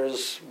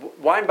 there's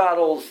wine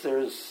bottles,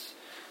 there's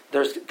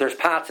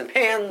pots and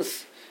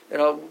pans.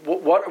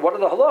 What are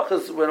the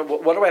halachas?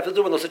 What do I have to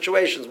do in those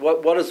situations?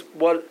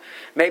 What?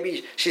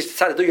 Maybe she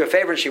decided to do you a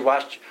favor and she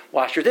washed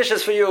your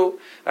dishes for you.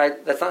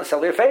 Right? That's not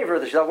necessarily a favor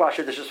that she'll wash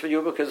your dishes for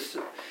you because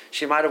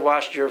she might have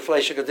washed your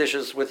fleishig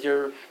dishes with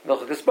your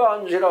milchik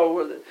sponge.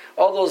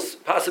 All those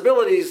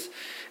possibilities.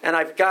 And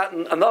I've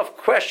gotten enough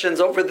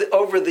questions over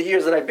the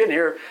years that I've been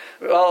here.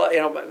 Well,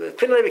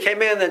 Queen Lady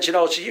came in and she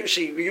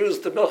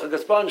used the milchik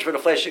sponge for the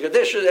fleishig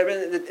dishes. I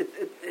mean,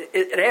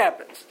 it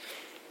happens.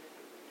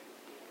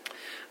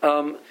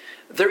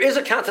 There is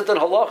a concept in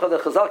halacha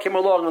that Chazal came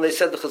along and they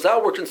said the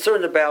Chazal were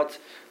concerned about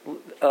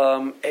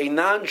a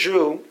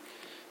non-Jew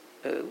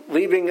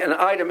leaving an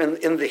item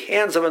in the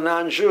hands of a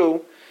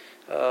non-Jew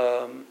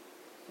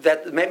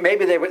that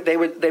maybe they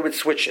would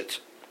switch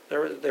it.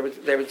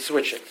 They would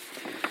switch it.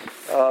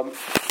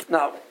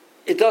 Now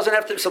it doesn't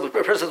have to. So the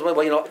person says, "Well,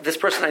 this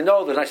person I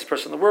know, the nicest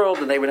person in the world,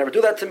 and they would never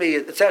do that to me,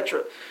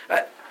 etc."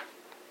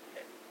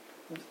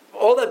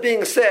 All that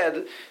being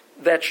said,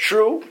 that's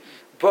true.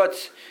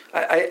 But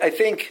I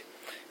think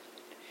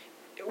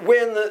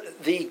when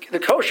the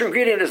kosher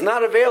ingredient is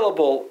not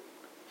available,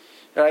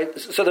 right?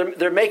 So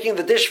they're making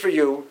the dish for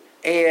you,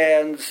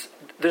 and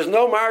there's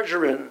no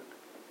margarine.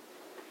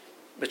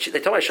 But they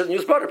told me I shouldn't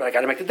use butter, but I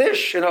got to make the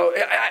dish. I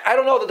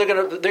don't know that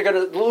they're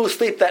gonna lose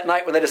sleep that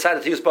night when they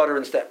decided to use butter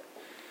instead.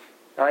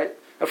 Right?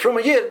 A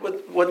fruma yid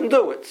wouldn't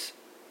do it,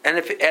 and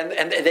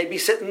they'd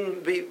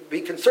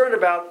be concerned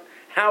about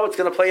how it's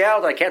going to play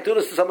out. I can't do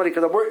this to somebody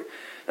because I'm worried.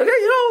 Okay,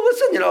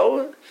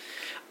 listen,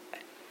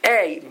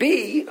 A,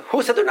 B,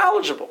 who said they're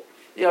knowledgeable?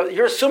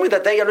 You're assuming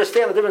that they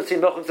understand the difference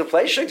between milchiks and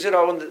fleishigs,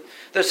 and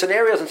there's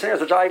scenarios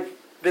which I've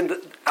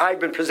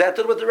been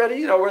presented with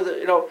already, where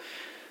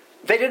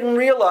they didn't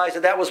realize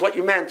that was what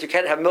you meant. You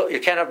can't have milk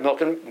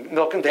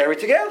and dairy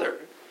together.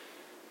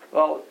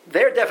 Well,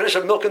 their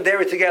definition of milk and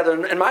dairy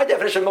together and my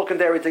definition of milk and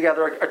dairy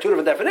together are two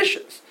different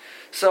definitions.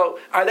 So,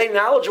 are they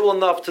knowledgeable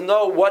enough to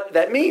know what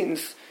that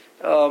means?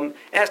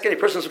 Ask any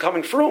person who's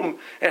coming from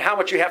and how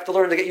much you have to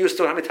learn to get used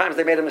to it, how many times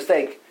they made a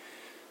mistake.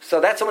 So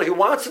that's somebody who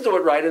wants to do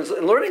it right and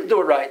learning to do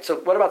it right. So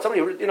what about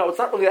somebody who, it's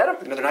not really that,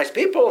 they're nice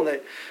people,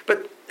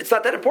 but it's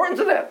not that important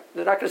to them.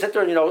 They're not going to sit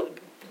there and,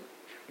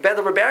 bend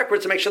over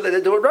backwards to make sure that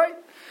they do it right.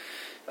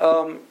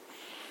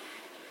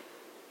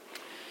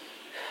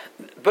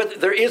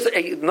 But there is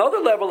another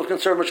level of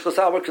concern which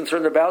Chazal were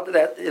concerned about,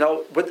 that,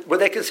 would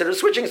they consider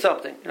switching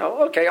something?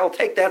 Okay, I'll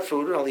take that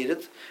food and I'll eat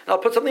it, and I'll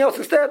put something else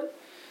instead.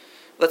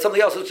 Let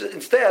something else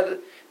instead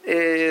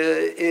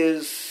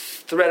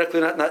is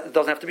theoretically not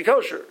doesn't have to be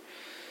kosher.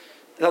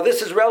 Now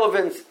this is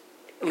relevant,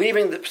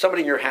 leaving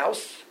somebody in your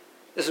house.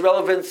 This is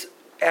relevant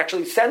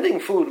actually sending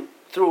food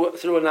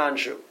through a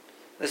non-Jew.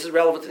 This is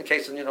relevant in the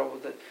case of,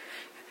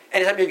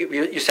 anytime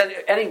you send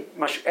any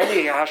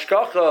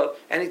hashgacha,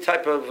 any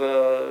type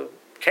of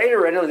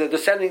caterer, they're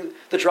sending,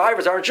 the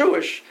drivers aren't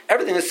Jewish.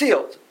 Everything is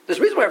sealed. There's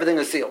a reason why everything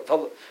is sealed,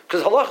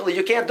 because halachically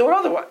you can't do it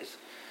otherwise.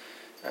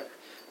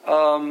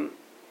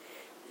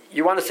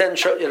 You want to send,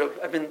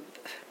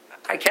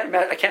 I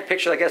can't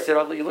picture. I guess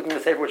you're looking at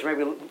a Sefer which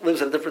maybe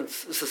lives in a different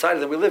society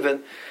than we live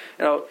in.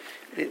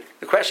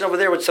 The question over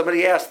there, which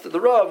somebody asked the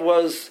Rav,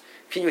 was,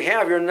 can you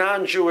have your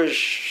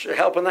non-Jewish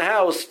help in the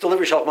house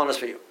deliver shalmanas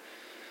for you?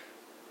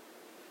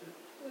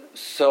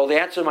 So the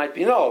answer might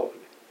be no.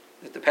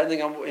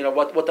 Depending on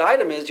what the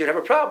item is, you'd have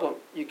a problem.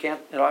 You can't.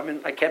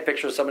 I can't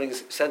picture somebody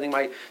sending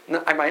my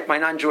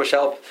non-Jewish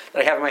help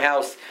that I have in my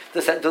house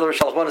to deliver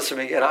shalmanas for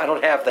me, and I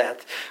don't have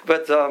that.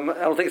 But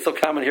I don't think it's so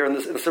common here in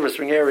the Silver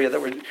Spring area that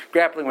we're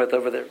grappling with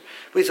over there.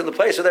 At least in the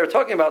place where they were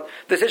talking about,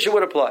 this issue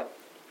would apply.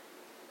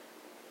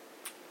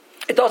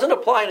 It doesn't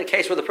apply in a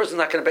case where the person's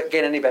not going to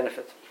gain any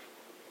benefit.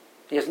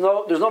 There's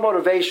no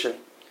motivation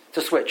to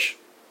switch.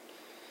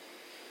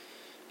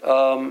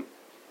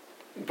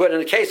 But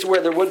in a case where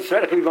there would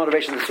theoretically be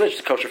motivation to switch,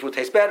 the kosher food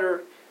tastes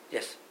better.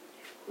 Yes?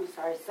 I'm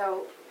sorry.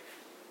 So,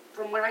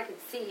 from what I could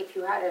see, if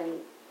you had a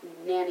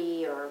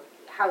nanny or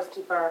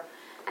housekeeper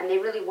and they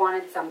really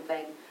wanted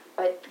something,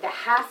 but the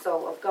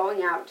hassle of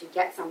going out to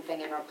get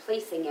something and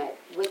replacing it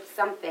with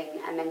something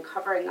and then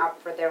covering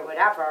up for their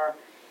whatever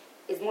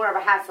is more of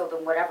a hassle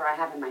than whatever I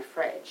have in my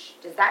fridge.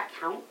 Does that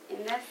count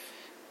in this?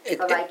 Is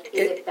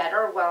it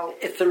better? Well,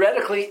 it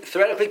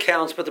theoretically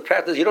counts, but the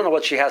practice, you don't know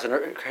what she has in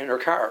her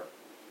car.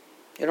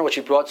 You know what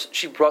she brought?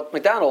 She brought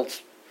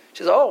McDonald's. She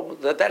says, "Oh,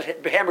 that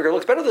hamburger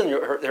looks better than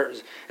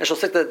hers," and she'll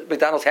stick the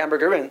McDonald's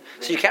hamburger in.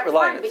 So you can't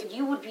rely on it. But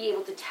you would be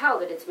able to tell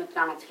that it's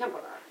McDonald's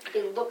hamburger.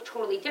 They look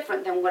totally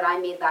different than what I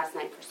made last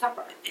night for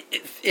supper.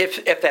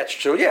 If that's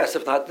true, yes.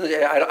 If not,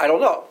 I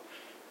don't know.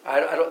 I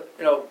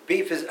don't.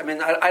 Beef is.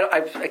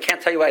 I can't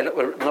tell you. I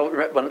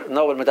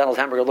know what McDonald's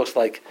hamburger looks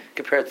like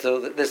compared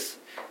to this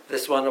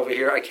one over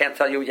here. I can't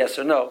tell you yes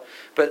or no.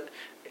 But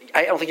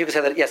I don't think you can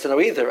say that yes or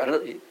no either. I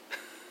don't.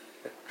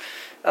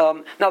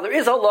 Now there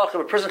is a halacha.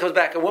 If a person comes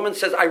back, a woman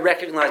says, "I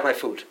recognize my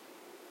food.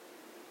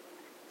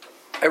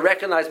 I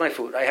recognize my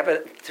food. I have a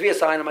tviya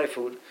sign on my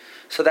food."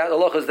 So that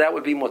halacha is that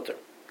would be mutter.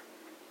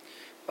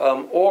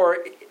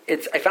 Or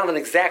I found it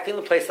exactly in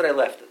the place that I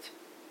left it.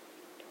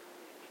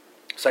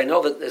 So I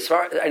know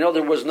that I know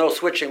there was no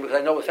switching because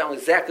I know I found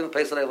exactly in the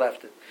place that I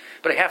left it.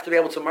 But I have to be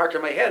able to mark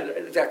in my head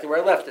exactly where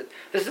I left it.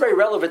 This is very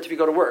relevant if you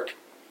go to work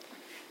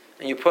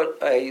and you put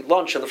a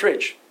lunch in the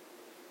fridge,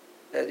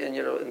 and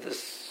in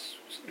this.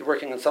 You're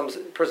working in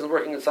person's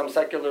working in some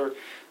secular,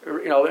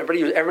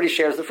 everybody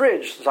shares the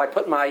fridge. So I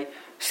put my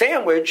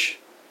sandwich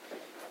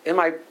in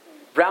my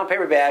brown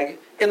paper bag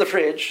in the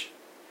fridge,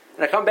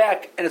 and I come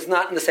back and it's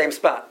not in the same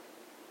spot.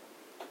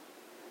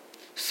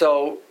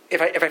 So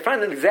if I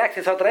find the exact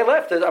spot that I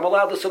left it, I'm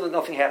allowed to assume that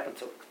nothing happened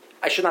to it.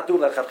 I should not do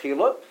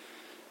lechatchila.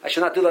 I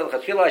should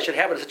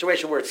have it in a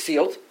situation where it's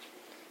sealed.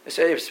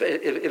 If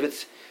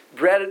it's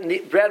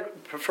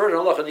bread preferred in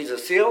halacha needs a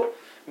seal.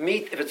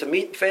 Meat, if it's a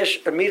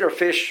meat or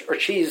fish or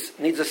cheese,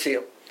 needs a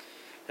seal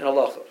in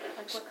halacha.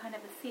 Like what kind of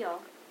a seal?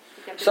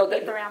 You So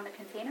tape around the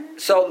container?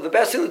 So the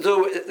best thing to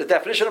do, the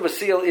definition of a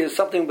seal is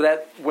something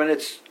that when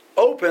it's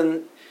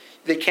open,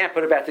 they can't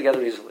put it back together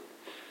easily.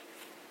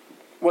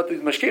 What the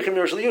mashgichim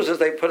usually use is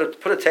they put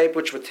a tape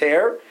which would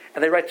tear,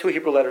 and they write 2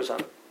 Hebrew letters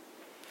on it.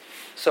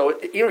 So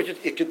even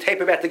if you could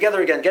tape it back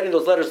together again, getting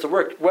those letters to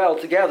work well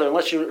together,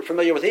 unless you're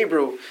familiar with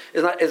Hebrew,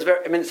 is very.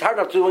 It's hard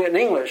enough doing it in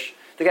English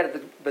to get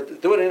it, but to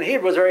do it in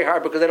Hebrew is very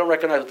hard because they don't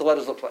recognize what the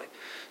letters look like.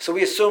 So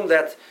we assume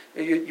that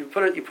you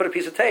put a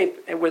piece of tape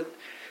and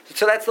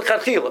so that's the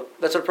chachila.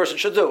 That's what a person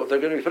should do. If they're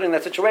going to be put in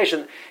that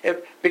situation.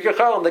 If Bikkur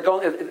Cholim, they're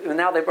going.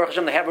 Now they Baruch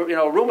Hashem, they have a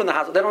room in the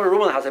house. They don't have a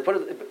room in the house. They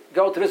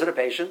go to visit a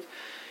patient.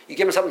 You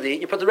give them something to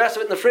eat. You put the rest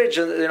of it in the fridge,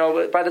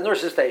 by the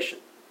nurse's station.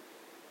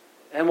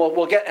 And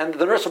and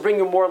the nurse will bring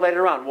you more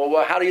later on.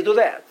 Well, how do you do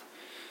that?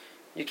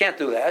 You can't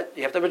do that.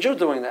 You have to have a Jew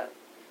doing that.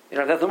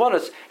 That's the one.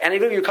 And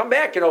even if you come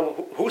back,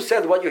 who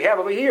said what you have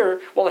over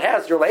here? Well, it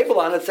has your label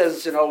on it.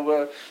 Says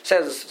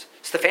says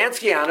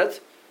Stefanski on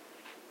it.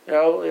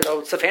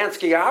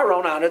 Stefanski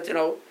Aaron on it.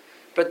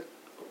 But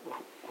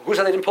who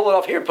said they didn't pull it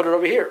off here and put it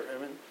over here?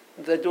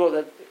 They do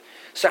that.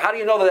 So how do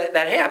you know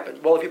that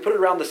happened? Well, if you put it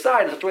around the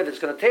side in such a way that it's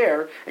going to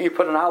tear, and you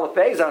put an olive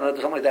base on it or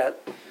something like that,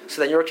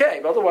 so then you're okay.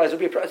 But otherwise, it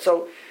would be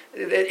so.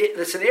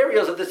 the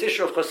scenarios of this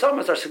issue of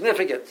chosamas are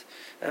significant.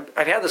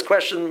 I've had this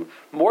question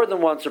more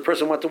than once. A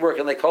person went to work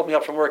and they called me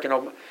up from work.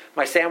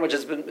 My sandwich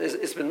has been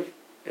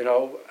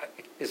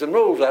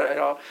moved.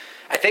 I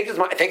think it's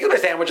my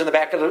sandwich in the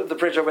back of the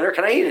fridge over there.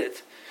 Can I eat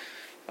it?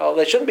 Oh,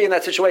 they shouldn't be in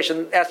that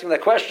situation asking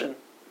that question.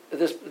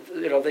 They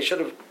should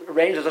have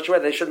arranged in such a way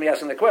that they shouldn't be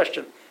asking the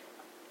question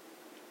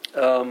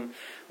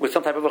with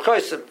some type of a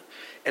chosim.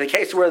 In a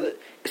case where, but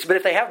if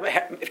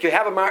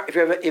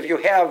you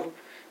have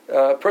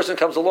a person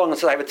comes along and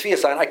says, "I have a tefillah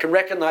sign, I can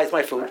recognize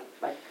my food."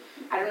 Right.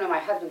 I don't know. My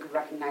husband could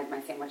recognize my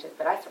sandwiches,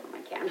 but I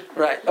certainly can.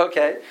 Right.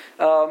 Okay.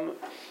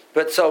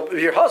 But so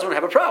your husband would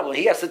have a problem.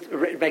 He has to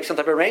make some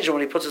type of arrangement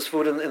when he puts his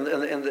food in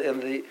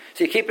the.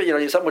 So you keep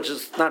it. Something which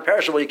is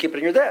non-perishable, you keep it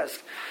in your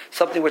desk.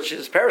 Something which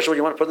is perishable,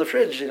 you want to put in the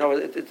fridge.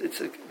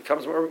 It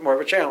becomes more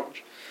of a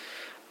challenge.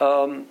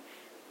 So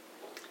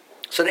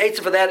the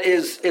answer for that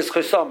is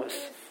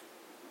chosamas.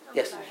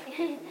 Yes.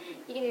 You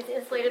can use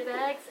insulated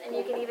bags, and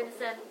you can even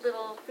send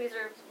little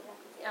freezer,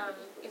 an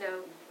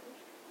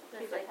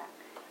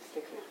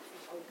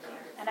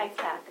ice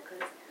pack.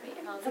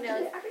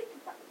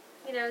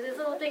 There's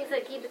little things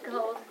that keep it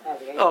cold.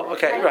 Oh,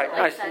 okay, right,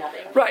 nice.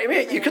 Right, I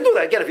mean, you can do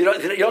that again if you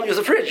don't use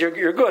the fridge.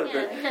 You're good,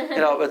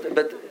 Yeah.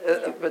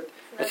 but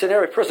the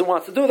scenario person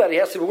wants to do that, he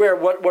has to be aware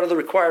what are the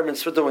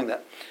requirements for doing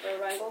that.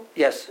 Reingold?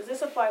 Yes. Does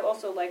this apply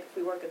also like if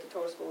we work at the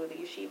Torah school or the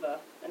yeshiva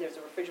and there's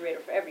a refrigerator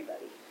for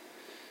everybody?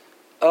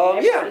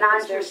 Yeah.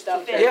 Non-Jewish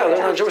stuff in. Yeah, they're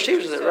non-Jewish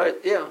users, right?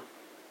 Yeah.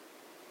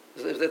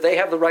 If they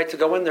have the right to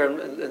go in there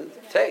and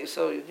take,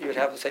 so you'd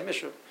have the same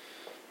issue.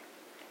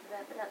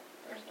 Wrap it up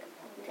or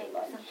tape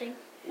or something.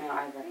 No,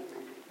 I recognize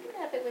You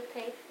can wrap it with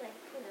tape, like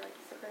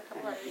just a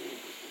couple letters.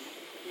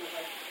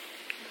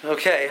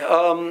 Okay.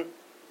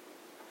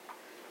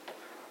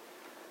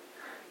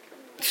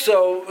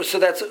 So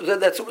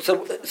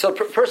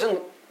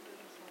person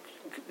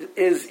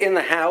is in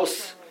the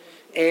house,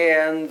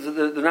 and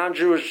the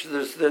non-Jewish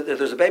there's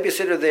a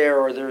babysitter there,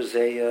 or there's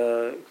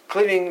a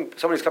cleaning.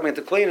 Somebody's coming in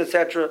to clean,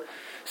 etc.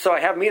 So I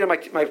have meat in my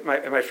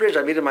fridge.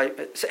 I meat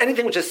in so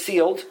anything which is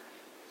sealed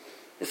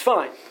is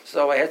fine.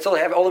 So I still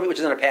have all of it which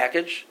is in a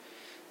package.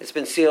 It's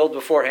been sealed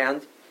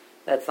beforehand.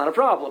 That's not a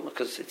problem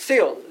because it's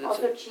sealed.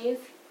 Also cheese?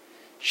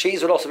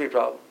 Cheese would also be a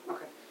problem.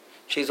 Okay.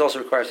 Cheese also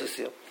requires a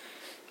seal.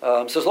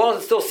 So as long as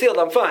it's still sealed,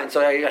 I'm fine. So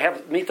I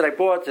have meat that I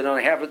bought, and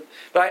I have it.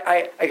 But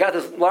I got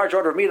this large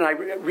order of meat, and I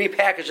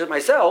repackaged it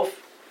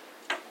myself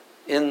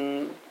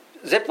in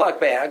Ziploc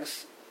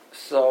bags.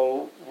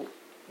 So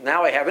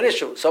now I have an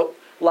issue. So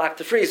lock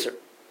the freezer.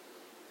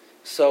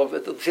 So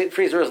if the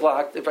freezer is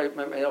locked,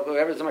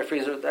 whatever's in my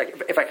freezer,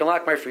 if I can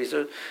lock my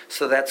freezer,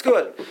 so that's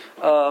good.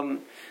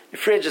 The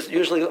fridge is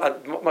usually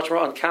much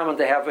more uncommon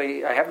to have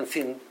I haven't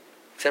seen,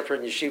 except for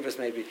in yeshivas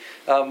maybe,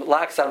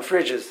 locks on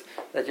fridges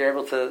that you're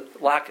able to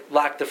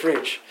lock the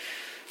fridge.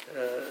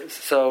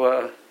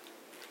 I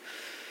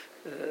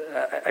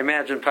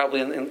imagine probably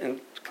in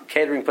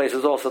catering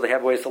places also they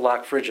have ways to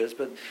lock fridges,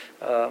 but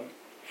the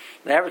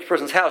average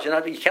person's house,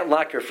 you can't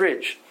lock your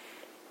fridge.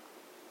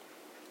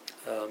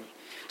 So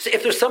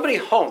if there's somebody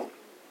home,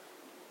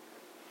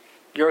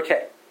 you're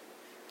okay.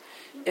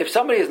 If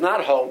somebody is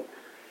not home,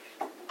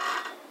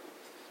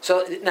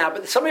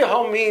 but somebody at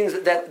home means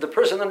that the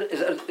person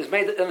is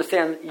made to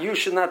understand you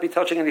should not be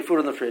touching any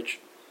food in the fridge.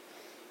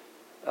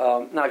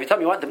 Now, if you tell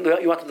me you want them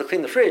to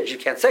clean the fridge, you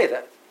can't say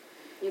that.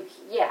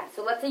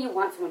 So let's say you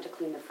want someone to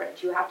clean the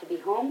fridge. You have to be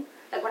home.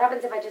 Like, what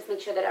happens if I just make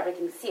sure that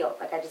everything's sealed?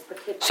 Like, I just put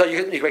tape on So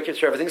you make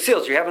sure everything's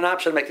sealed. So you have an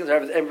option to make sure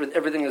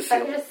everything is So I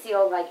sealed. can just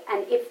seal,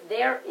 and if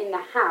they're in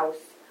the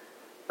house,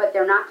 but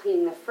they're not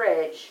cleaning the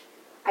fridge,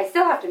 I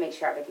still have to make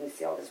sure everything's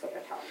sealed, is what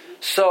you're telling me.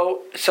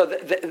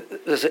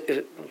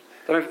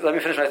 Let me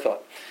finish my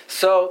thought.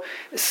 So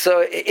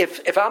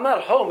if I'm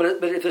not home,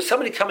 but if there's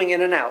somebody coming in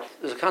and out,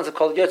 there's a concept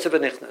called yotze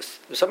v'nichnas.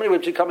 There's somebody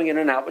which is coming in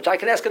and out, which I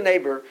can ask a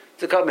neighbor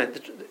to come in,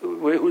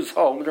 who's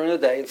home during the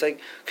day, and say,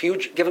 can you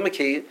give them a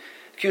key?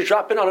 Can you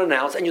drop in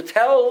unannounced? And you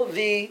tell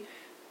the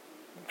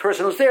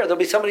person who's there'll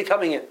be somebody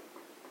coming in.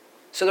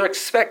 So they're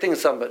expecting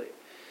somebody.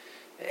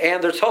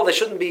 And they're told they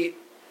shouldn't be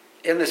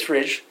in this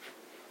fridge.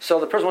 So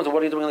the person wants to,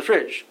 what are you doing in the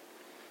fridge?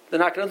 They're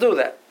not going to do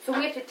that. So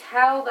we have to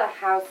tell the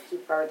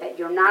housekeeper that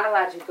you're not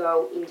allowed to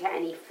go into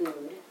any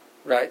food.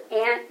 Right.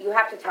 And you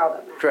have to tell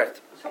them that.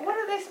 Correct. So what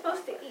are they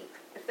supposed to eat?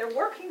 If they're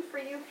working for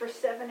you for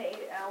 7 to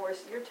 8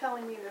 hours, you're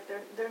telling me that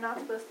they're not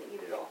supposed to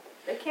eat at all.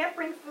 They can't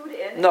bring food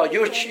in. No,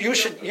 you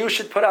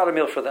should put out a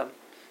meal for them.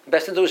 The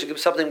best thing to do is to give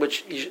something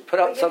which you should put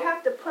out. But you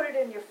have to put it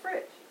in your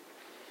fridge.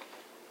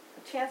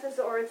 The chances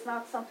are it's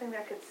not something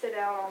that could sit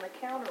out on the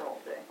counter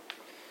all day.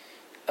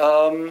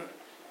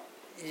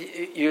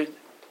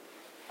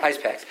 Ice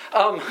packs.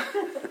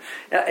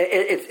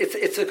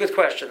 It's a good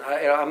question.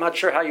 I'm not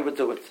sure how you would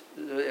do it.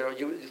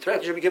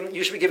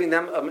 You should be giving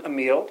them a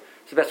meal.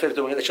 It's the best way of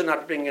doing it. They should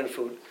not be bringing in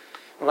food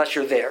unless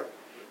you're there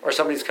or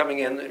somebody's coming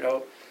in.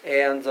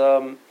 And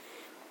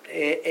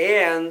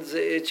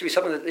it should be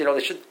something that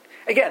they should.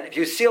 Again, if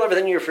you seal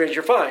everything in your fridge,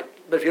 you're fine.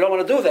 But if you don't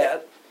want to do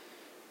that,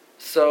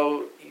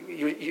 So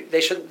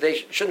they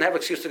shouldn't have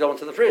excuse to go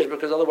into the fridge,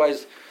 because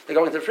otherwise they're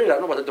going into the fridge. I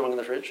don't know what they're doing in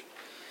the fridge.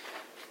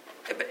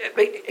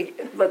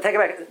 But take it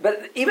back.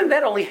 But even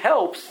that only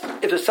helps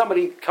if there's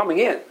somebody coming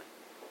in.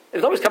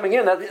 If nobody's coming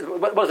in,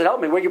 what does it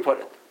help me? Where you put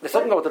it? There's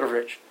something going to the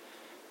fridge.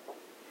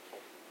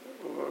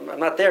 I'm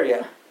not there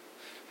yet.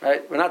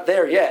 Right? We're not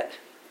there yet.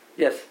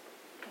 Yes?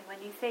 Okay,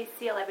 when you say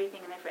seal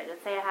everything in the fridge,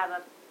 let's say I have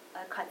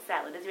a cut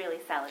salad, Israeli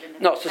salad in the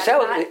fridge. No, so That's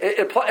salad, not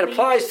it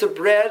applies to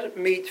bread,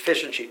 meat,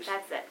 fish, and cheese.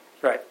 That's it.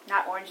 Right.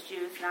 Not orange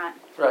juice, not...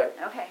 Right.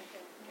 Okay.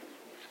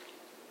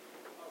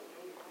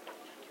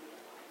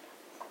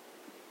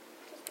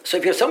 So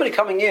if you have somebody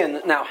coming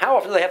in, now how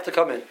often do they have to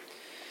come in?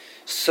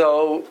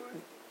 So,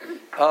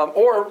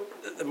 or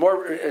the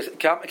more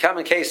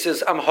common case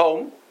is I'm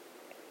home,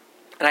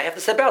 and I have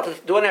to step out to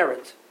do an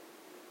errand.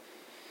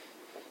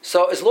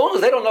 So as long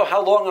as they don't know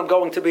how long I'm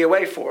going to be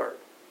away for,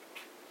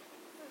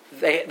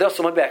 they'll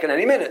summon back in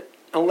any minute.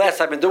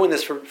 Unless I've been doing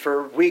this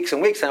for weeks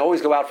and weeks, and I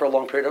always go out for a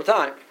long period of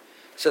time.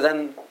 So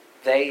then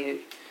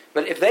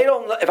but if they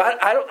don't, if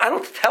I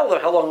don't tell them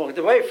how long I'm going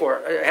to be away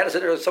for. I had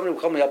somebody who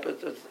called me up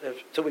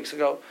 2 weeks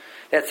ago.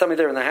 They had somebody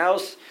there in the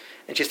house,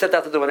 and she stepped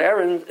out to do an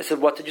errand. I said,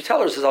 "What did you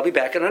tell her?" She says, "I'll be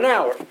back in an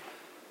hour."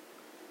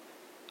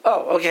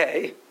 Oh,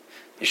 okay.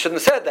 You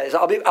shouldn't have said that. He said,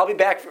 I'll be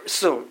back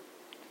soon.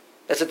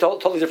 That's a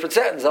totally different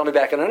sentence. I'll be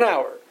back in an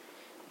hour.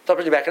 I'll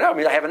be back in an hour. I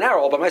mean, I have an hour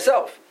all by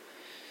myself.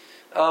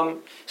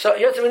 So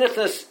Yotze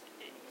B'Nichnas,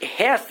 it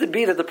has to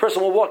be that the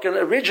person will walk in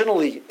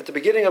originally at the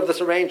beginning of this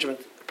arrangement.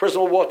 The person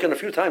will walk in a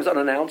few times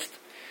unannounced.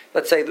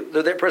 Let's say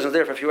the person's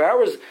there for a few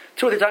hours.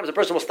 2 or 3 times the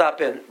person will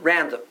stop in,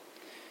 random.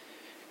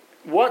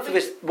 Once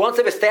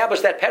they've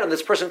established that pattern,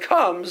 this person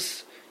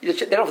comes. They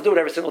don't have to do it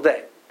every single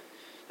day,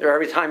 or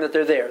every time that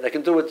they're there. They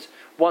can do it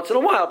once in a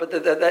while, but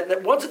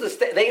once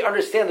they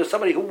understand there's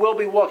somebody who will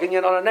be walking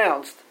in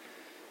unannounced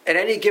at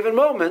any given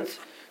moment.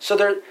 So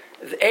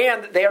they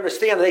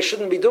understand that they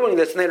shouldn't be doing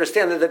this, and they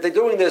understand that if they're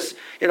doing this,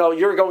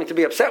 you're going to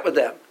be upset with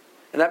them,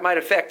 and that might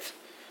affect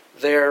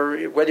whether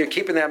you're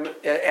keeping them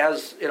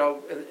as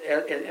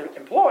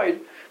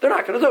employed. They're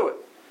not going to do it.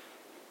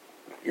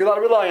 You're allowed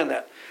to rely on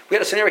that. We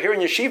had a scenario here in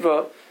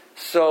Yeshiva.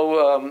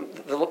 So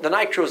the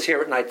night crew is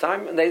here at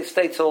nighttime, and they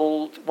stay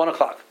till 1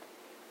 o'clock.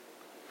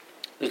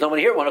 There's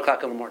nobody here at 1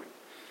 o'clock in the morning.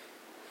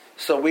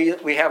 So we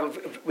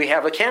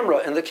have a camera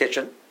in the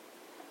kitchen.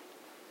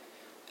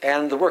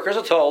 And the workers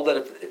are told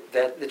that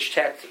it's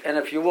checked, and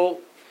if you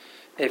will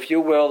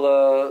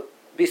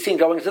be seen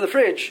going into the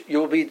fridge, you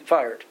will be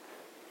fired.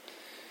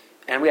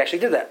 And we actually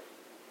did that.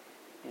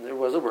 And there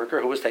was a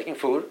worker who was taking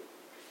food.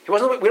 I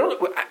don't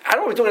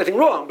know if he's doing anything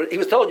wrong, but he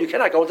was told you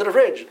cannot go into the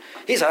fridge.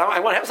 He said, "I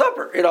want to have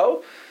supper,"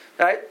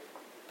 right?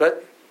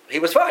 But he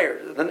was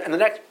fired. And the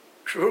next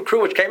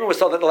crew which came in was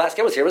told that the last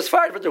guy was here was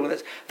fired for doing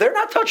this. They're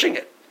not touching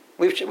it.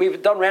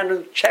 We've done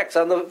random checks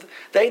on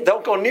they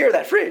don't go near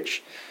that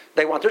fridge.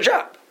 They want their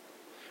job.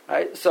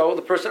 Right? So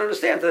the person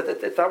understands that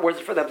it's not worth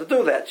it for them to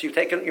do that. So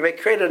you may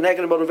create a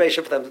negative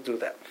motivation for them to do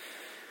that.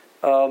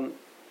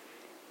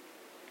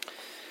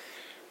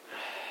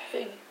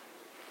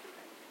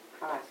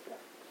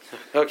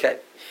 Okay.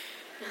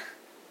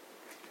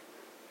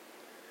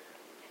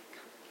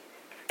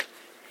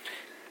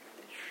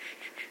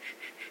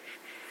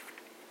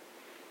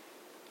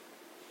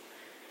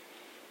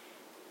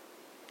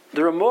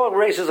 The Ramah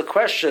raises a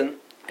question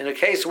in a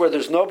case where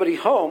there's nobody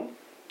home.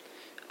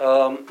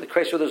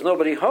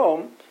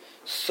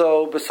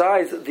 So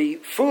besides the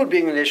food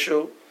being an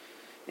issue,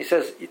 he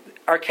says,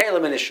 are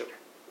kalim an issue?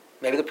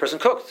 Maybe the person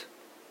cooked.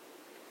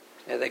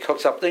 They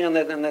cooked something, and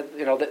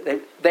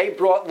they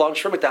brought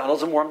lunch from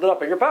McDonald's and warmed it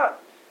up in your pot.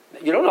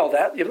 You don't know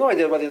that. You have no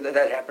idea whether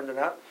that happened or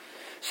not.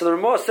 So the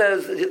Ramah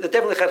says that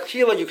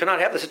definitely you cannot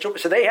have the situation.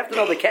 So they have to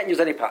know they can't use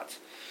any pots.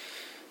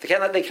 They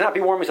cannot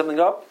be warming something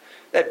up.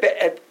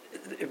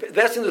 The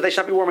best thing is they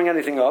should not be warming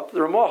anything up.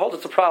 The Ramah holds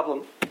it's a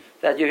problem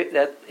that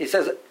he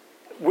says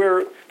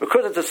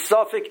because it's a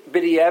suffix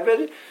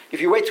b'di'evid.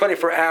 If you wait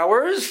 24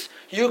 hours,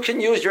 you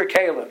can use your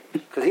kalim,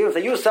 because even if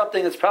they use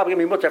something, it's probably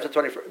going to be mutter after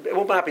 24. It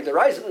will not be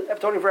derisive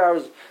after 24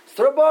 hours. It's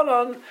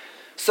drabanan.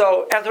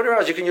 So after 24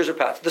 hours, you can use your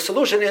pots. The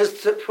solution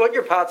is to put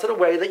your pots in a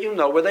way that you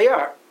know where they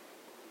are.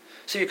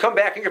 So you come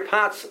back and your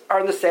pots are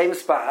in the same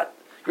spot.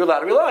 You're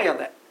allowed to rely on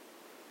that.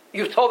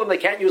 You've told them they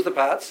can't use the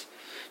pots.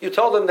 You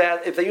told them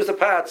that if they use the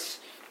pots,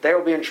 they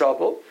will be in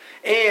trouble.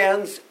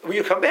 And when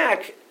you come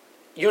back,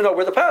 you know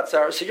where the pots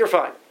are, so you're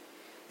fine.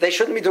 They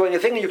shouldn't be doing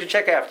anything, and you can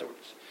check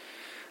afterwards.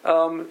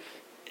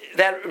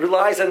 That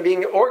relies on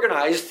being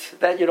organized,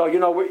 that you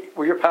know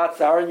where your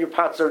pots are, and your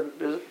pots are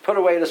put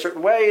away in a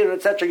certain way, and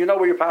etc. You know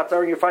where your pots are,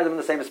 and you find them in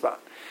the same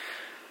spot.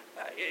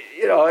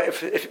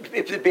 If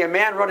it'd be a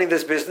man running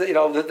this business,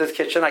 this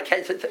kitchen, I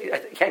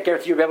can't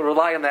guarantee you'll be able to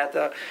rely on that.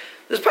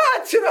 There's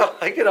pots,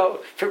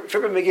 for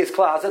McGee's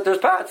closet, there's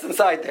pots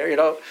inside there,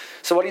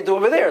 So what do you do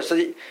over there? So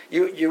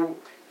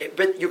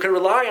but you can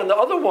rely on the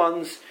other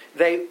ones.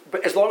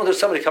 As long as there's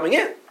somebody coming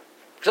in.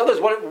 Because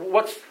otherwise,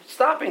 what's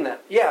stopping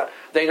that? Yeah,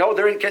 they know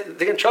they're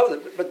in trouble,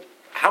 but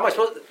how am I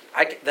supposed?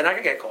 They're not going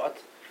to get caught,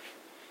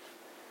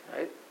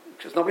 right?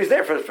 because nobody's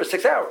there for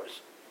 6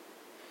 hours.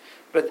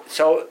 But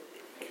so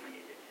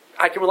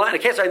I can rely on the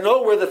case. I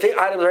know where the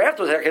items are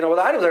afterwards. I can know where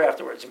the items are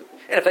afterwards. And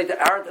if they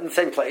aren't in the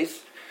same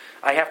place,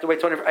 I have to wait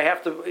 24. I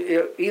have to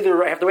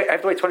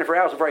wait 24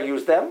 hours before I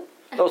use them,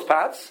 those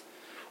pots,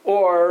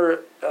 or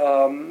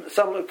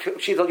some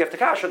sheet will give to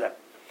kasher them.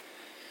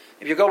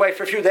 If you go away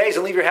for a few days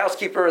and leave your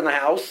housekeeper in the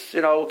house,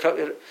 a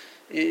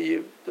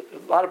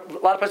lot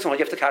of places will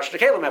give to kasher the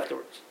kalim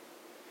afterwards.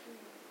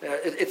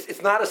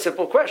 It's not a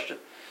simple question,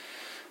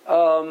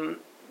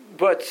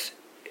 but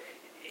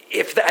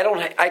if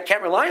I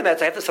can't rely on that.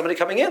 So I have to somebody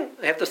coming in.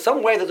 I have to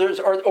some way that there's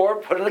or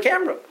put in a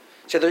camera.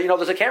 So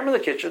there's a camera in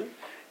the kitchen,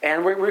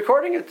 and we're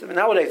recording it. I mean,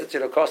 nowadays it's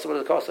costs what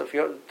it costs of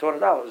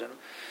 $200.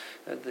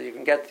 And you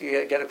can get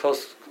a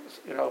closed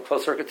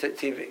circuit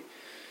TV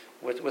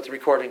with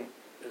recording.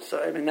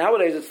 So I mean,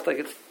 nowadays it's like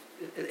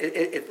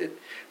it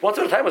once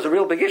upon a time was a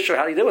real big issue.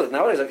 How do you deal with it?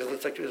 Nowadays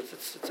it's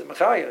a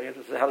machaya.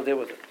 How to deal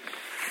with it.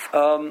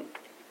 But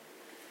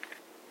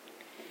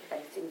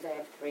it seems I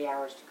have 3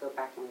 hours to go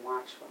back and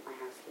watch what my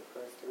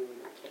housekeeper is doing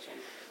in my kitchen.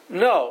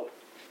 No,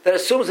 that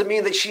assumes to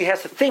mean that she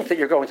has to think that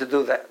you're going to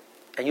do that,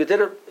 and you did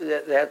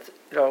it.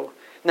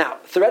 Now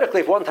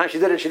theoretically, if one time she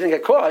did it, and she didn't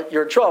get caught,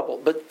 you're in trouble.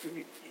 But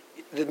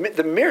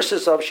the mirrors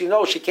of she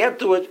knows she can't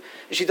do it.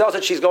 If she does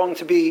it, she's going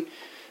to be.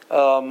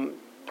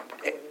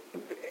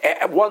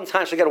 At one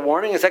time she'll get a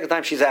warning, and the second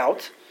time she's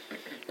out.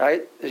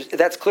 Right?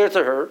 That's clear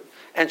to her.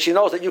 And she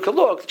knows that you can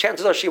look.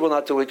 Chances are she will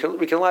not do it.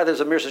 We can lie there's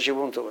a mirror so she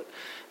won't do it.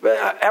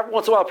 But every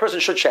once in a while, a person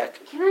should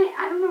check.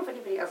 I don't know if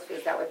anybody else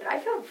feels that way, but I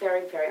feel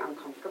very, very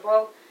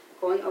uncomfortable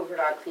going over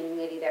to our cleaning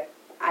lady that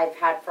I've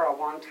had for a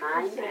long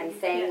time and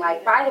saying,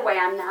 by the way,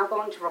 I'm now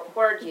going to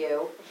record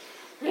you.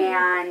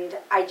 And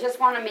I just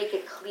want to make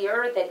it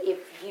clear that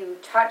if you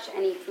touch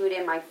any food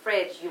in my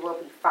fridge, you will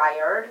be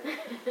fired.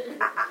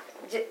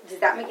 Does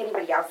that make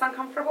anybody else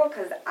uncomfortable?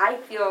 Because I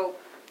feel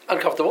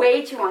uncomfortable.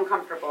 Way too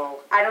uncomfortable.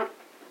 I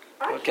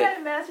can't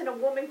imagine a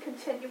woman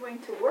continuing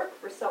to work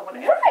for someone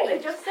else. Right. They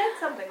just said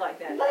something like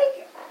that.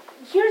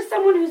 Here's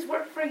someone who's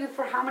worked for you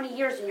for how many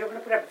years, and you're going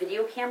to put a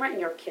video camera in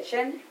your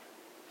kitchen?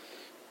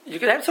 You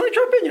can have somebody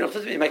drop in. You don't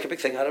have to make a big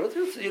thing out of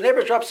it. Your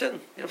neighbor drops in. You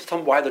don't have to tell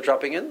them why they're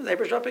dropping in. The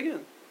neighbor's dropping in. You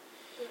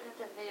have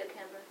to have video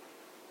camera.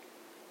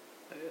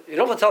 You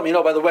don't have to tell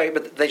them, by the way,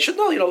 but they should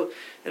know,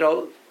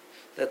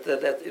 that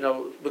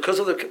because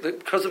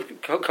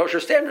of kosher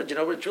standards,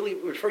 it's really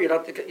we prefer you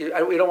not to.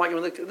 We don't want you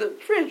in the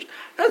fridge.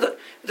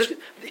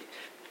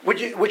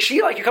 Would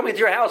she like you coming into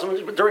your house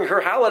during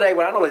her holiday?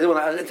 When I don't know what they're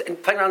doing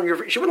and playing around in your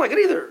fridge? She wouldn't like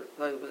it either.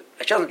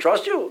 She doesn't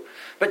trust you,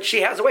 but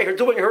she has a way of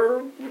doing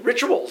her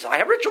rituals. I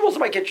have rituals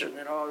in my kitchen.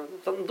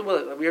 Something to do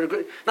with it. You're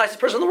the nicest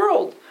person in the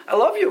world. I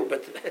love you,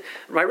 but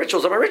my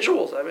rituals are my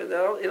rituals. I mean,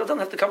 it doesn't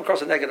have to come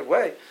across a negative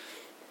way.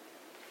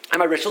 And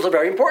my rituals are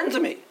very important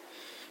to me,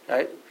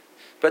 right?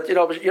 But you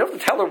don't have to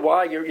tell her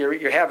why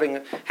you're having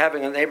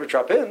a neighbor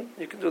drop in.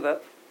 You can do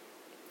that.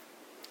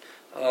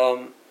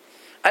 I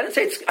didn't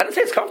say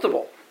it's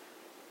comfortable.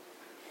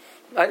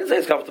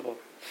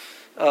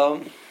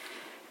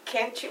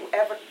 Can't you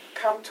ever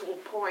come to a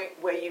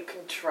point where you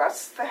can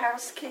trust the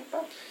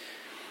housekeeper?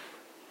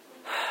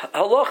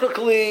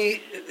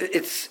 Halachically,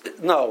 it's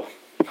no.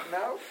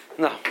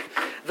 No.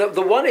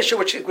 The one issue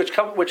which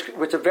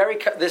a very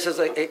this is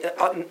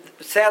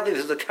sadly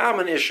this is a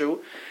common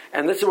issue,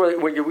 and this is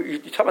where you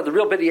talk about the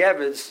real bitty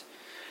evids.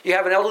 You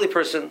have an elderly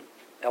person,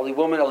 elderly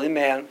woman, elderly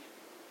man.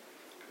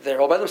 They're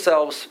all by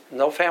themselves,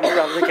 no family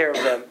around to take care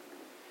of them.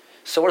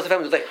 So what does the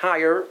family do? They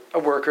hire a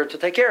worker to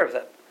take care of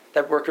them.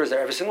 That worker is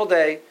there every single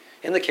day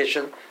in the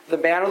kitchen. The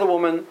man or the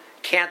woman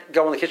can't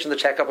go in the kitchen to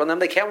check up on them.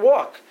 They can't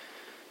walk.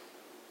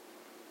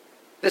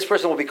 This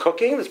person will be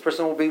cooking. This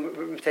person will be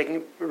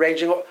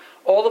arranging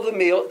all of the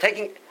meal.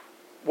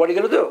 What are you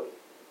going to do?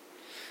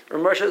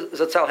 Rav Moshe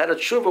Zatzal had a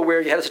tshuva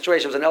where you had a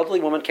situation. It was an elderly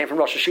woman, came from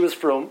Russia. She was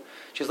frum.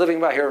 She was living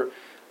by her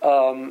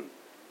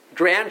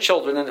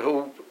grandchildren, and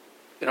who,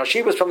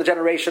 she was from the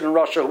generation in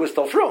Russia who was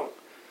still frum.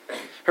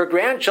 Her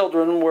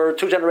grandchildren were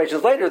 2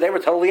 generations later. They were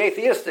totally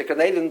atheistic, and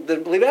they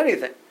didn't believe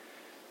anything.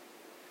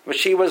 But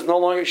she no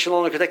longer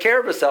could take care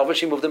of herself, and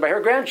she moved in by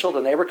her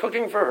grandchildren. They were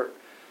cooking for her.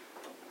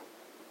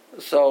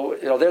 So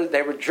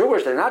they were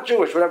Jewish. They're not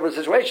Jewish, whatever the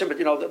situation. But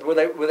were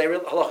they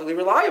halakhically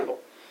reliable?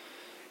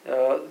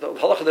 The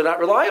halakha, they're not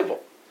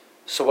reliable.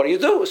 So what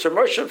do? So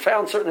Moshe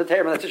found certain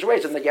Heterim in that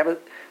situation. That you have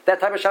that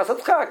type of Shas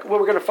Hatzchak, we're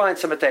going to find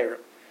some Heterim.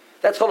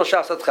 That's called a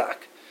Shas Hatzchak.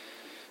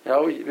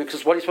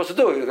 Because what are you supposed to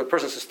do? The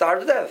person's to starve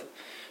to death.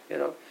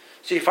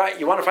 So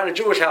you want to find a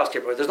Jewish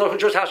housekeeper. There's no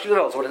Jewish housekeeper.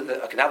 So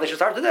okay, now they should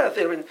starve to death.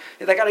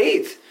 They got to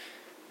eat.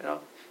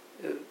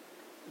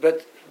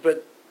 But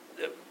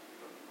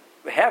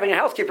having a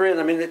housekeeper in,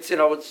 it's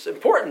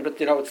important. But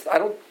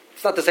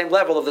it's not the same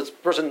level of this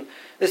person.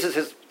 This is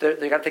his.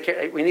 They got to take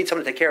care. We need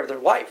someone to take care of their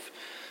wife.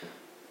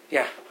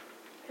 Yeah.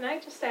 Can I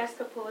just ask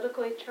a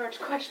politically charged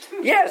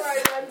question Yes.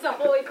 before I run to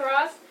Holy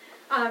Cross?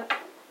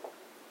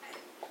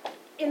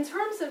 In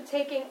terms of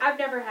I've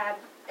never had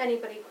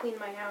anybody clean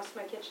my house,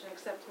 my kitchen,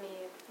 except me,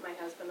 my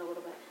husband a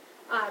little bit.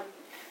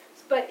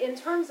 But in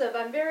terms of,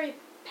 I'm very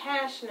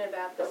passionate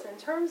about this in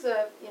terms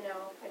of,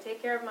 I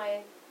take care of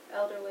my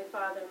elderly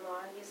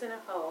father-in-law. He's in a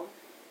home.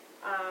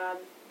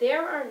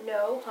 There are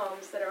no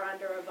homes that are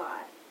under a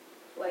VOD,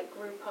 like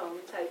group home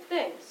type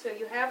things. So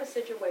you have a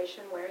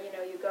situation where,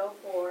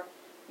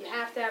 you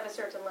have to have a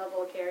certain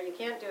level of care. You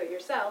can't do it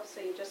yourself,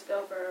 so you just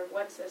go for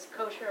what's as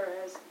kosher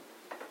as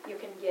you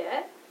can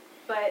get.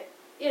 But,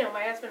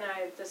 my husband and I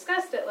have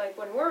discussed it, like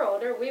when we're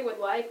older, we would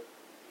like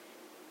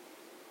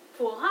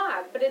full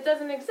hog, but it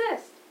doesn't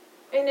exist.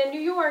 And in New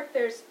York,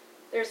 there's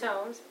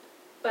homes,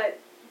 but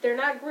they're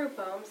not group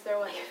homes. They're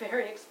like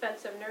very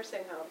expensive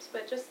nursing homes.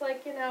 But just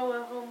like, a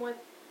home with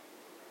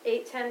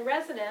 8-10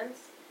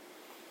 residents,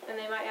 and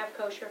they might have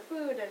kosher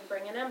food and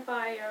bring an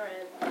empire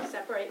and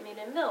separate meat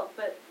and milk.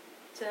 But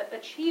to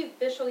achieve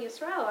Bishul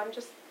Yisrael,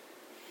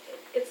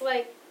 it's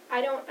like,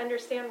 I don't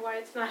understand why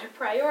it's not a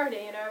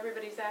priority.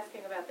 Everybody's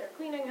asking about their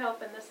cleaning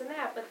help and this and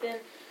that, but then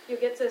you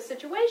get to a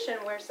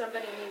situation where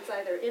somebody needs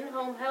either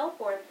in-home help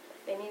or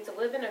they need to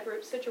live in a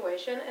group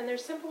situation, and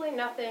there's simply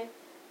nothing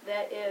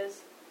that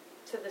is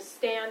to the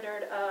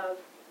standard of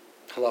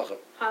Halacha,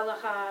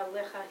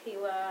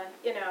 lichahila,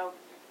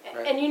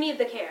 Right. and you need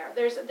the care.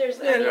 There's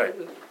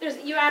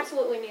you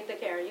absolutely need the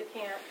care. You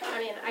can't.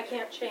 I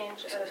can't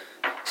change a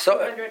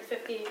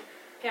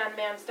 150-pound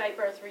man's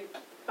diaper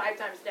 5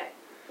 times a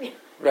day.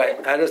 Right,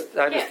 I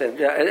understand.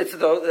 Yeah, it's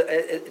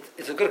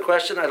a good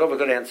question. I don't have a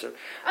good answer.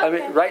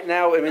 Okay. Right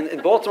now,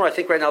 in Baltimore, I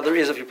think right now there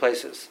is a few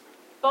places.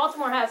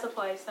 Baltimore has a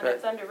place, and Right.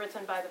 it's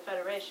underwritten by the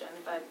Federation,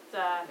 but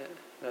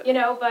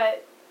Right.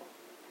 but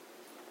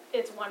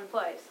it's one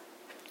place.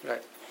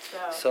 Right.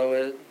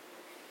 So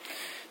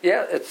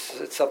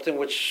it's something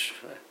which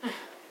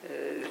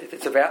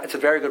it's a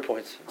very good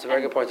point. It's a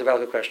very good point. It's a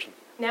valid question.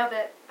 now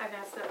that I've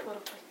asked that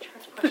political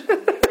charge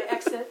question, I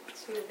exit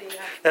to the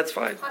That's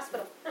fine.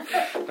 hospital.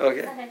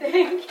 Okay.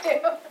 Thank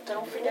you.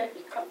 Don't forget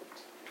your coat.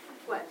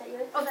 What?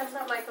 Oh, that's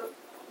not my coat.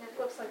 It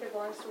looks like it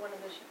belongs to one of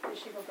the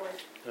yeshiva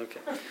boys. Okay.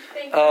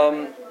 Thank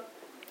you.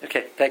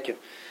 Okay. Thank you.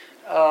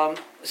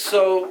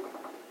 So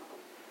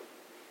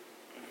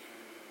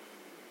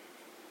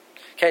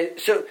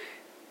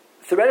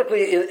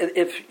theoretically,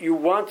 if you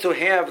want to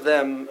have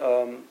them,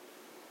 I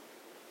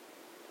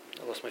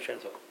lost my train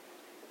of thought.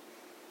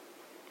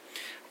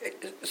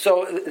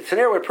 So the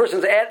scenario where a person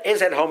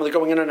is at home and they're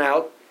going in and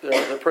out,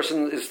 the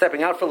person is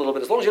stepping out for a little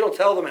bit. As long as you don't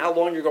tell them how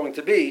long you're going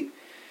to be,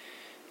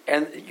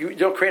 and you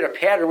don't create a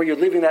pattern where you're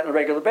leaving that on a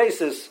regular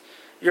basis,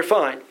 you're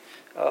fine.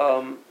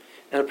 And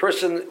a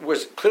person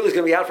was clearly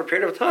going to be out for a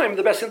period of time.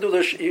 The best thing to do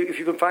is, if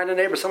you can find a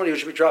neighbor, somebody who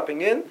should be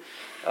dropping in,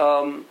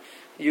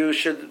 you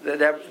should.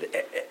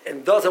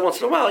 And does it once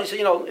in a while. You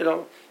say,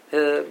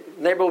 the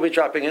neighbor will be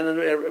dropping in, and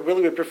I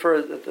really would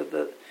prefer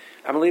that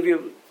I'm going to leave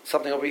you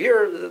something over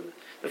here.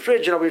 The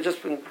fridge, we've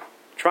just been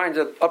trying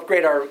to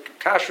upgrade our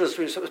kashrus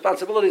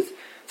responsibilities.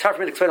 It's hard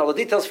for me to explain all the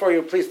details for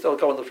you. Please don't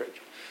go in the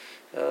fridge.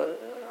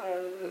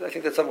 I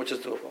think that's something which is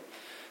doable.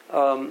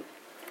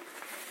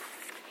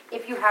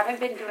 If you haven't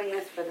been doing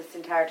this for this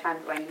entire time,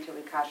 do I need to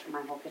recasher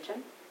my whole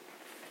kitchen?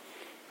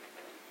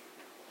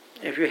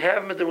 If you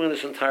haven't been doing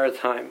this entire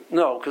time,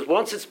 no, because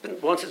once it's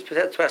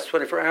past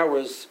 24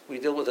 hours, we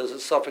deal with it as a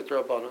suffix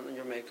rabbanon and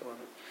your makeup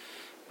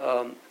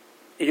on it.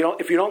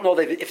 If you don't know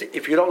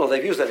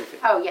they've used anything.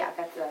 Oh yeah,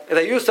 that's If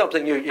they use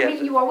something,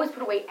 you always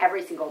put away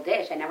every single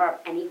dish. I never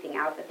have anything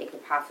out that they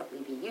could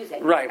possibly be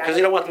using. Right, because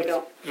you don't want them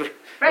to.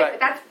 Right, but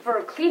that's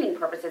for cleaning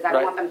purposes. I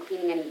don't want them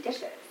cleaning any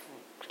dishes.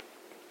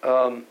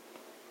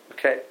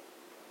 Okay.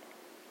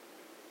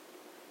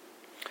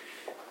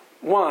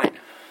 Wine.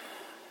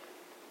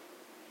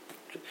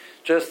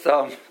 Just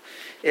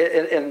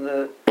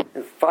in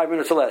 5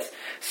 minutes or less.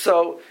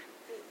 So,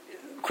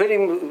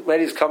 cleaning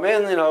ladies come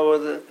in, and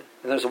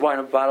there's a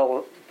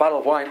bottle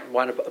of wine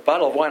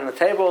on the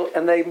table,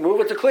 and they move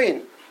it to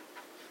clean.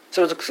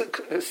 So if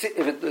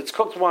it's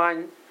cooked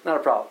wine, not a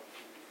problem.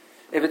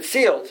 If it's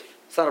sealed,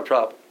 it's not a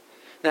problem.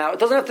 Now, it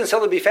doesn't have to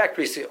necessarily be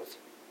factory sealed.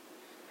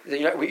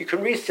 You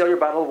can reseal your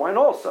bottle of wine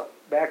also.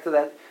 Back to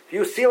that. If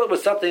you seal it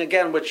with something,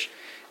 again,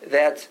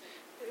 that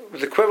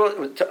was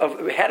equivalent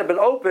of, had it been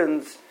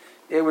opened,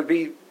 it would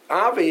be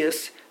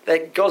obvious that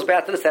it goes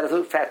back to the status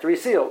of factory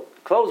sealed.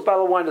 Closed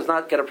bottle of wine does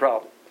not get a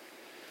problem.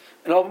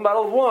 An open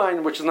bottle of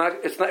wine,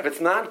 if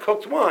it's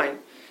non-cooked wine,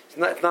 it's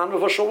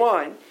non-mevushal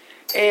wine,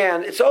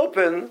 and it's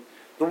open,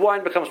 the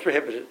wine becomes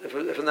prohibited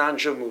if a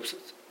non-Jew moves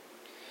it.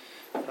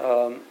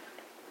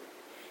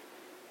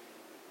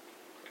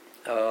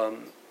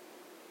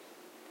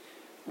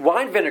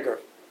 Wine vinegar.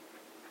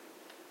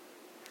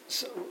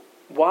 So,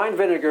 wine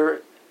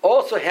vinegar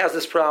also has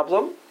this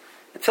problem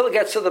until it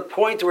gets to the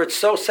point where it's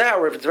so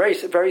sour. If it's very,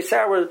 very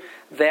sour,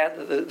 that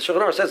the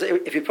Shulchan Aruch says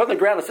if you put it on the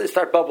ground, it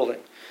starts bubbling.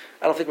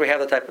 I don't think we have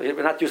that type.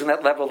 We're not using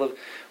that level of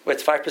where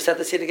it's 5%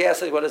 acetic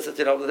acid. What is it?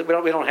 We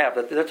don't have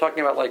that. They're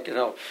talking about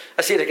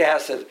acetic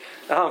acid.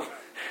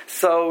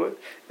 So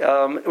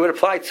it would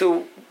apply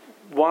to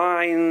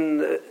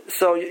wine.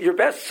 So your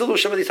best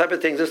solution with these type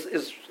of things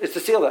is to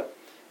seal them.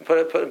 Put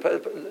it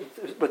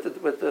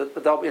with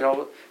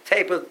the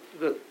tape with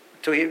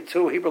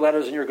two Hebrew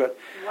letters, and you're good.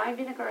 Wine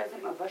vinegar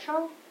isn't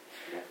mevushal?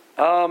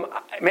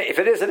 If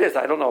it is, it is.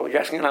 I don't know. You're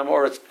asking them,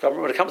 or it's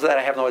government. When it comes to that,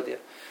 I have no idea.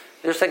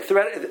 They're saying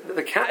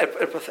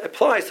it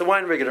applies to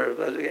wine regular.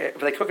 If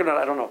they cook it or not,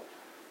 I don't know.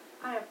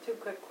 I have two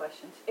quick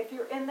questions. If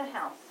you're in the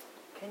house,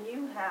 can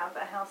you have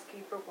a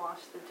housekeeper wash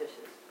the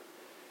dishes?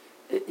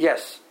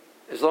 Yes,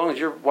 as long as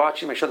you're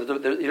watching, make sure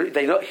that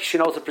they know she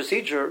knows the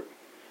procedure,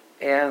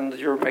 and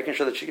you're making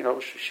sure that she.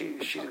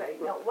 Okay.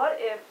 Now, what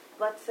if,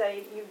 let's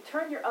say, you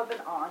turn your oven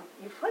on,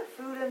 you put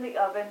food in the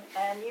oven,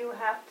 and you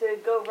have to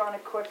go run a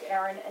quick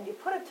errand, and you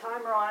put a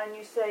timer on, and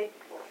you say,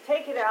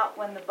 take it out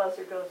when the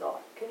buzzer goes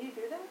off. Can you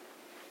do that?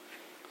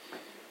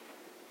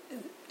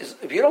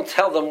 If you don't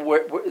tell them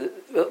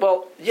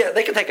well, yeah,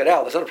 they can take it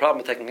out. There's not a problem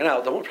with taking it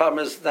out. The one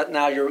problem is that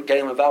now you're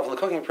getting them involved in the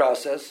cooking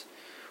process,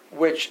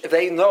 which if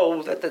they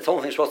know that that's the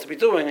only thing you're supposed to be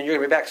doing and you're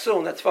going to be back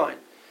soon, that's fine.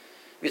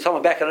 If you tell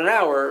them back in an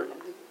hour,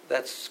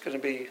 that's going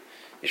to be,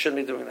 you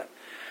shouldn't be doing that.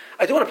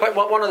 I do want to point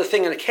out one other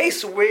thing. In a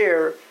case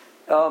where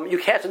you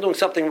catch them doing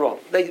something wrong,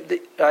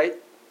 right?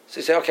 So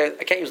you say, okay,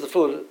 I can't use the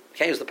food, I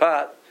can't use the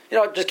pot.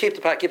 Just keep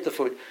the pot, keep the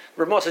food.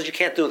 Ramah says you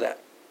can't do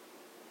that.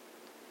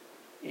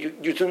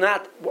 You do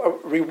not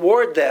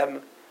reward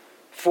them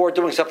for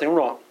doing something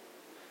wrong.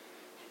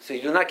 So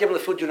you do not give them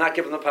the food, you do not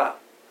give them the pot.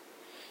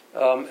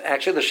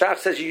 Actually, the Shach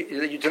says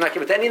you do not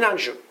give it to any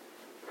non-Jew.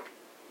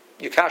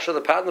 You kasher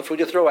the pot and the food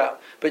you throw out.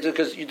 But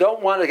because you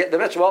don't want to get the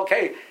message, well,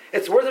 okay,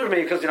 it's worth it for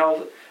me because,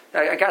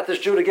 I got this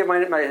Jew to give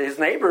his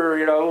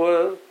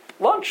neighbor,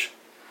 lunch.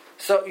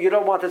 So you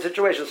don't want that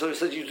situation. So he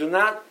says you do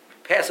not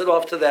pass it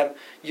off to them.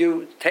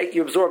 You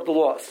absorb the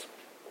loss.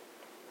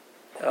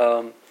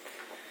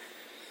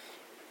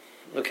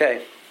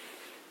 Okay.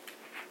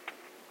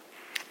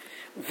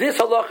 This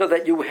halacha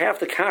that you have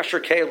to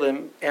kasher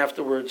kalim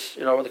afterwards,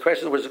 the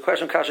question was the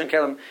question of kasher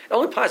kalim. It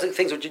only applies to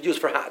things which you use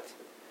for hot.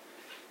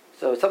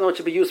 So something which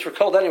would be used for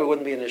cold anyway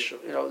wouldn't be an issue.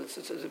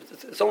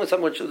 It's only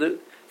something which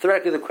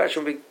theoretically the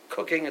question would be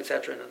cooking,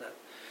 etc. And that.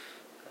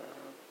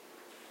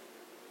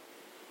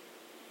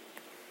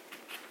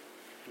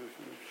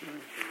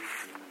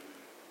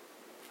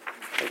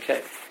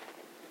 Okay.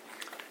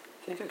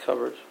 I think I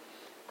covered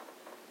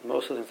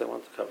most of the things I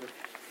want to cover.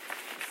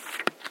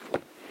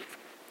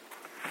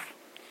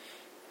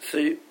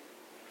 So,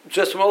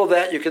 just from all of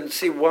that, you can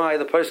see why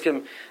the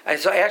poskim. I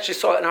actually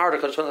saw an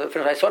article.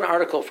 I saw an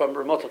article from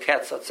Ramotel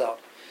Katzatzal.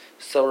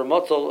 So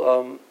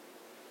Ramotel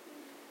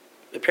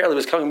apparently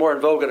was coming more in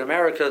vogue in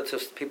America.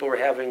 People were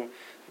having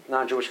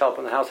non-Jewish help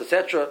in the house,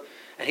 etc.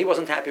 And he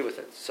wasn't happy with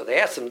it. So they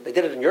asked him. They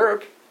did it in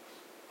Europe.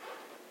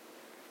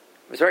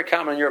 It was very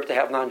common in Europe to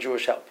have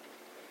non-Jewish help.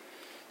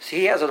 So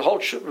he has a whole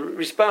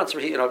response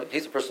where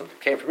he's a person who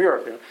came from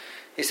Europe.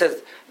 He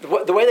says the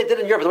way they did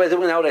it in Europe, and the way they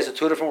do it nowadays, are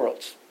two different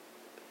worlds.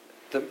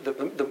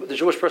 The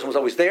Jewish person was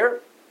always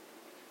there.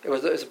 It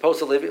was as opposed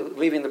to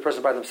leaving the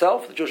person by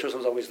themselves. The Jewish person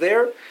was always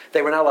there.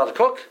 They were not allowed to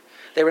cook.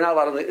 They were not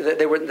allowed to.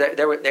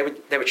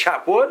 They would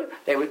chop wood.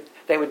 They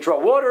would draw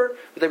water,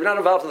 but they were not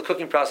involved in the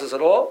cooking process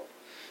at all.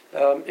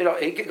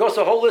 He goes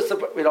to a whole list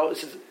of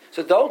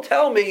so don't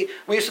tell me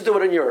we used to do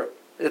it in Europe.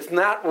 It's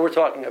not what we're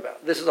talking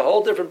about. This is a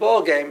whole different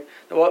ball game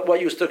than what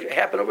used to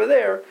happen over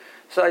there.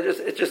 So I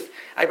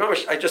remember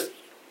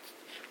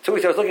 2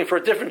 weeks ago I was looking for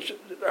a different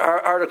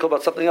article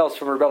about something else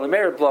from Rebelli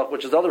Meir blog,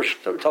 which is the other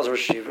tells of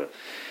Rosh Yeshiva,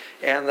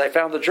 and I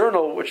found the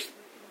journal which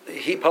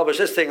he published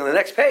this thing, and the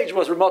next page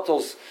was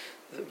Ramotel's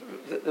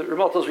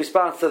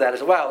response to that. I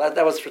said, wow,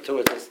 that was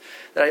fortuitous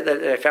that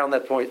I found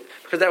that point,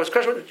 because that was a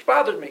question which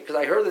bothered me, because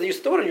I heard that they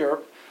used to do it in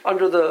Europe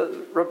under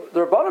the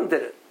Rabbanim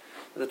did it.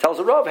 The tells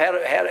of Rav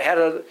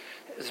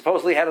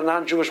supposedly had a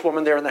non-Jewish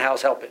woman there in the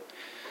house helping.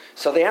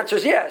 So the answer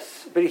is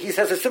yes, but he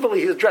says specifically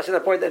he's addressing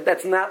that point that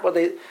that's not what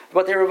they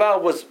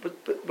involved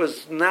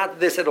was not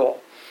this at all.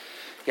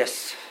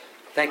 Yes,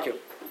 thank you.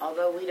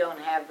 Although we don't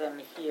have them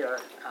here,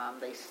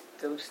 they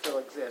do still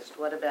exist.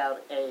 What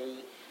about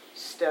a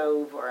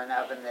stove or an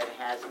oven that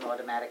has an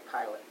automatic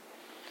pilot?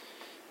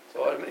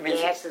 So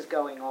gas is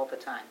going all the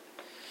time.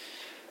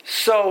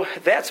 So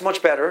that's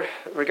much better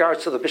in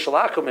regards to the Bishul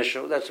Akum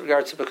issue. That's in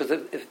regards to, because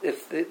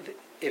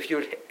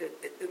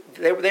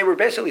they were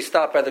basically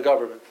stopped by the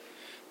government.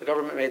 The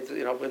government made,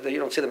 you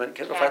don't see them in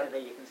Canada,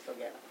 you can still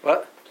get them.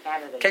 What?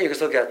 Canada. You can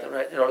still get them,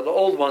 right? The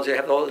old ones, you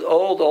have the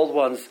old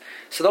ones.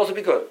 So those would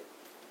be good.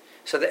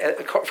 So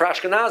for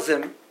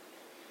Ashkenazim,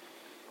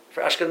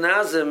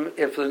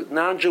 if the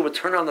non-Jew would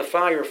turn on the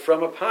fire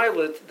from a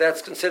pilot,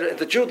 that's considered, if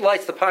the Jew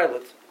lights the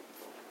pilot,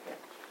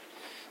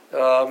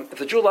 if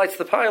the Jew lights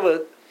the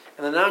pilot,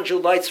 and the non-Jew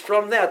lights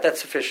from that,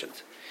 that's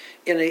sufficient.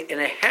 In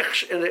a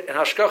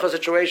hashkacha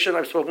situation,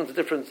 I've spoken to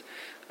different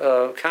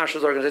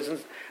kashrus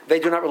organizations. They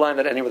do not rely on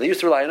that anymore. They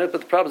used to rely on it,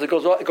 but the problem is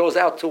it goes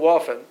out too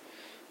often.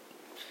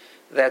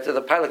 That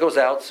the pilot goes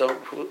out, so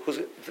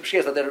she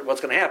has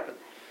what's going to happen.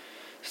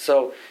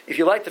 So if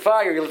you light the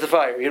fire, you light the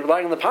fire. You're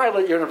relying on the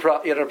pilot, you're in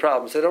a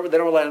problem. So they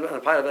don't rely on the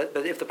pilot.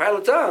 But if the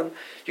pilot's on,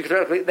 you can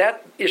theoretically,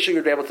 that issue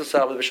you'd be able to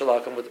solve with Bishul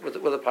Akum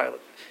with a pilot.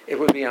 It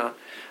would be on.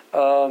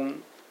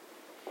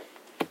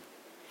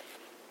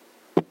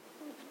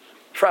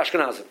 For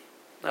Ashkenazim,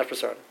 not for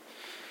Sardim.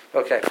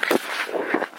 Okay.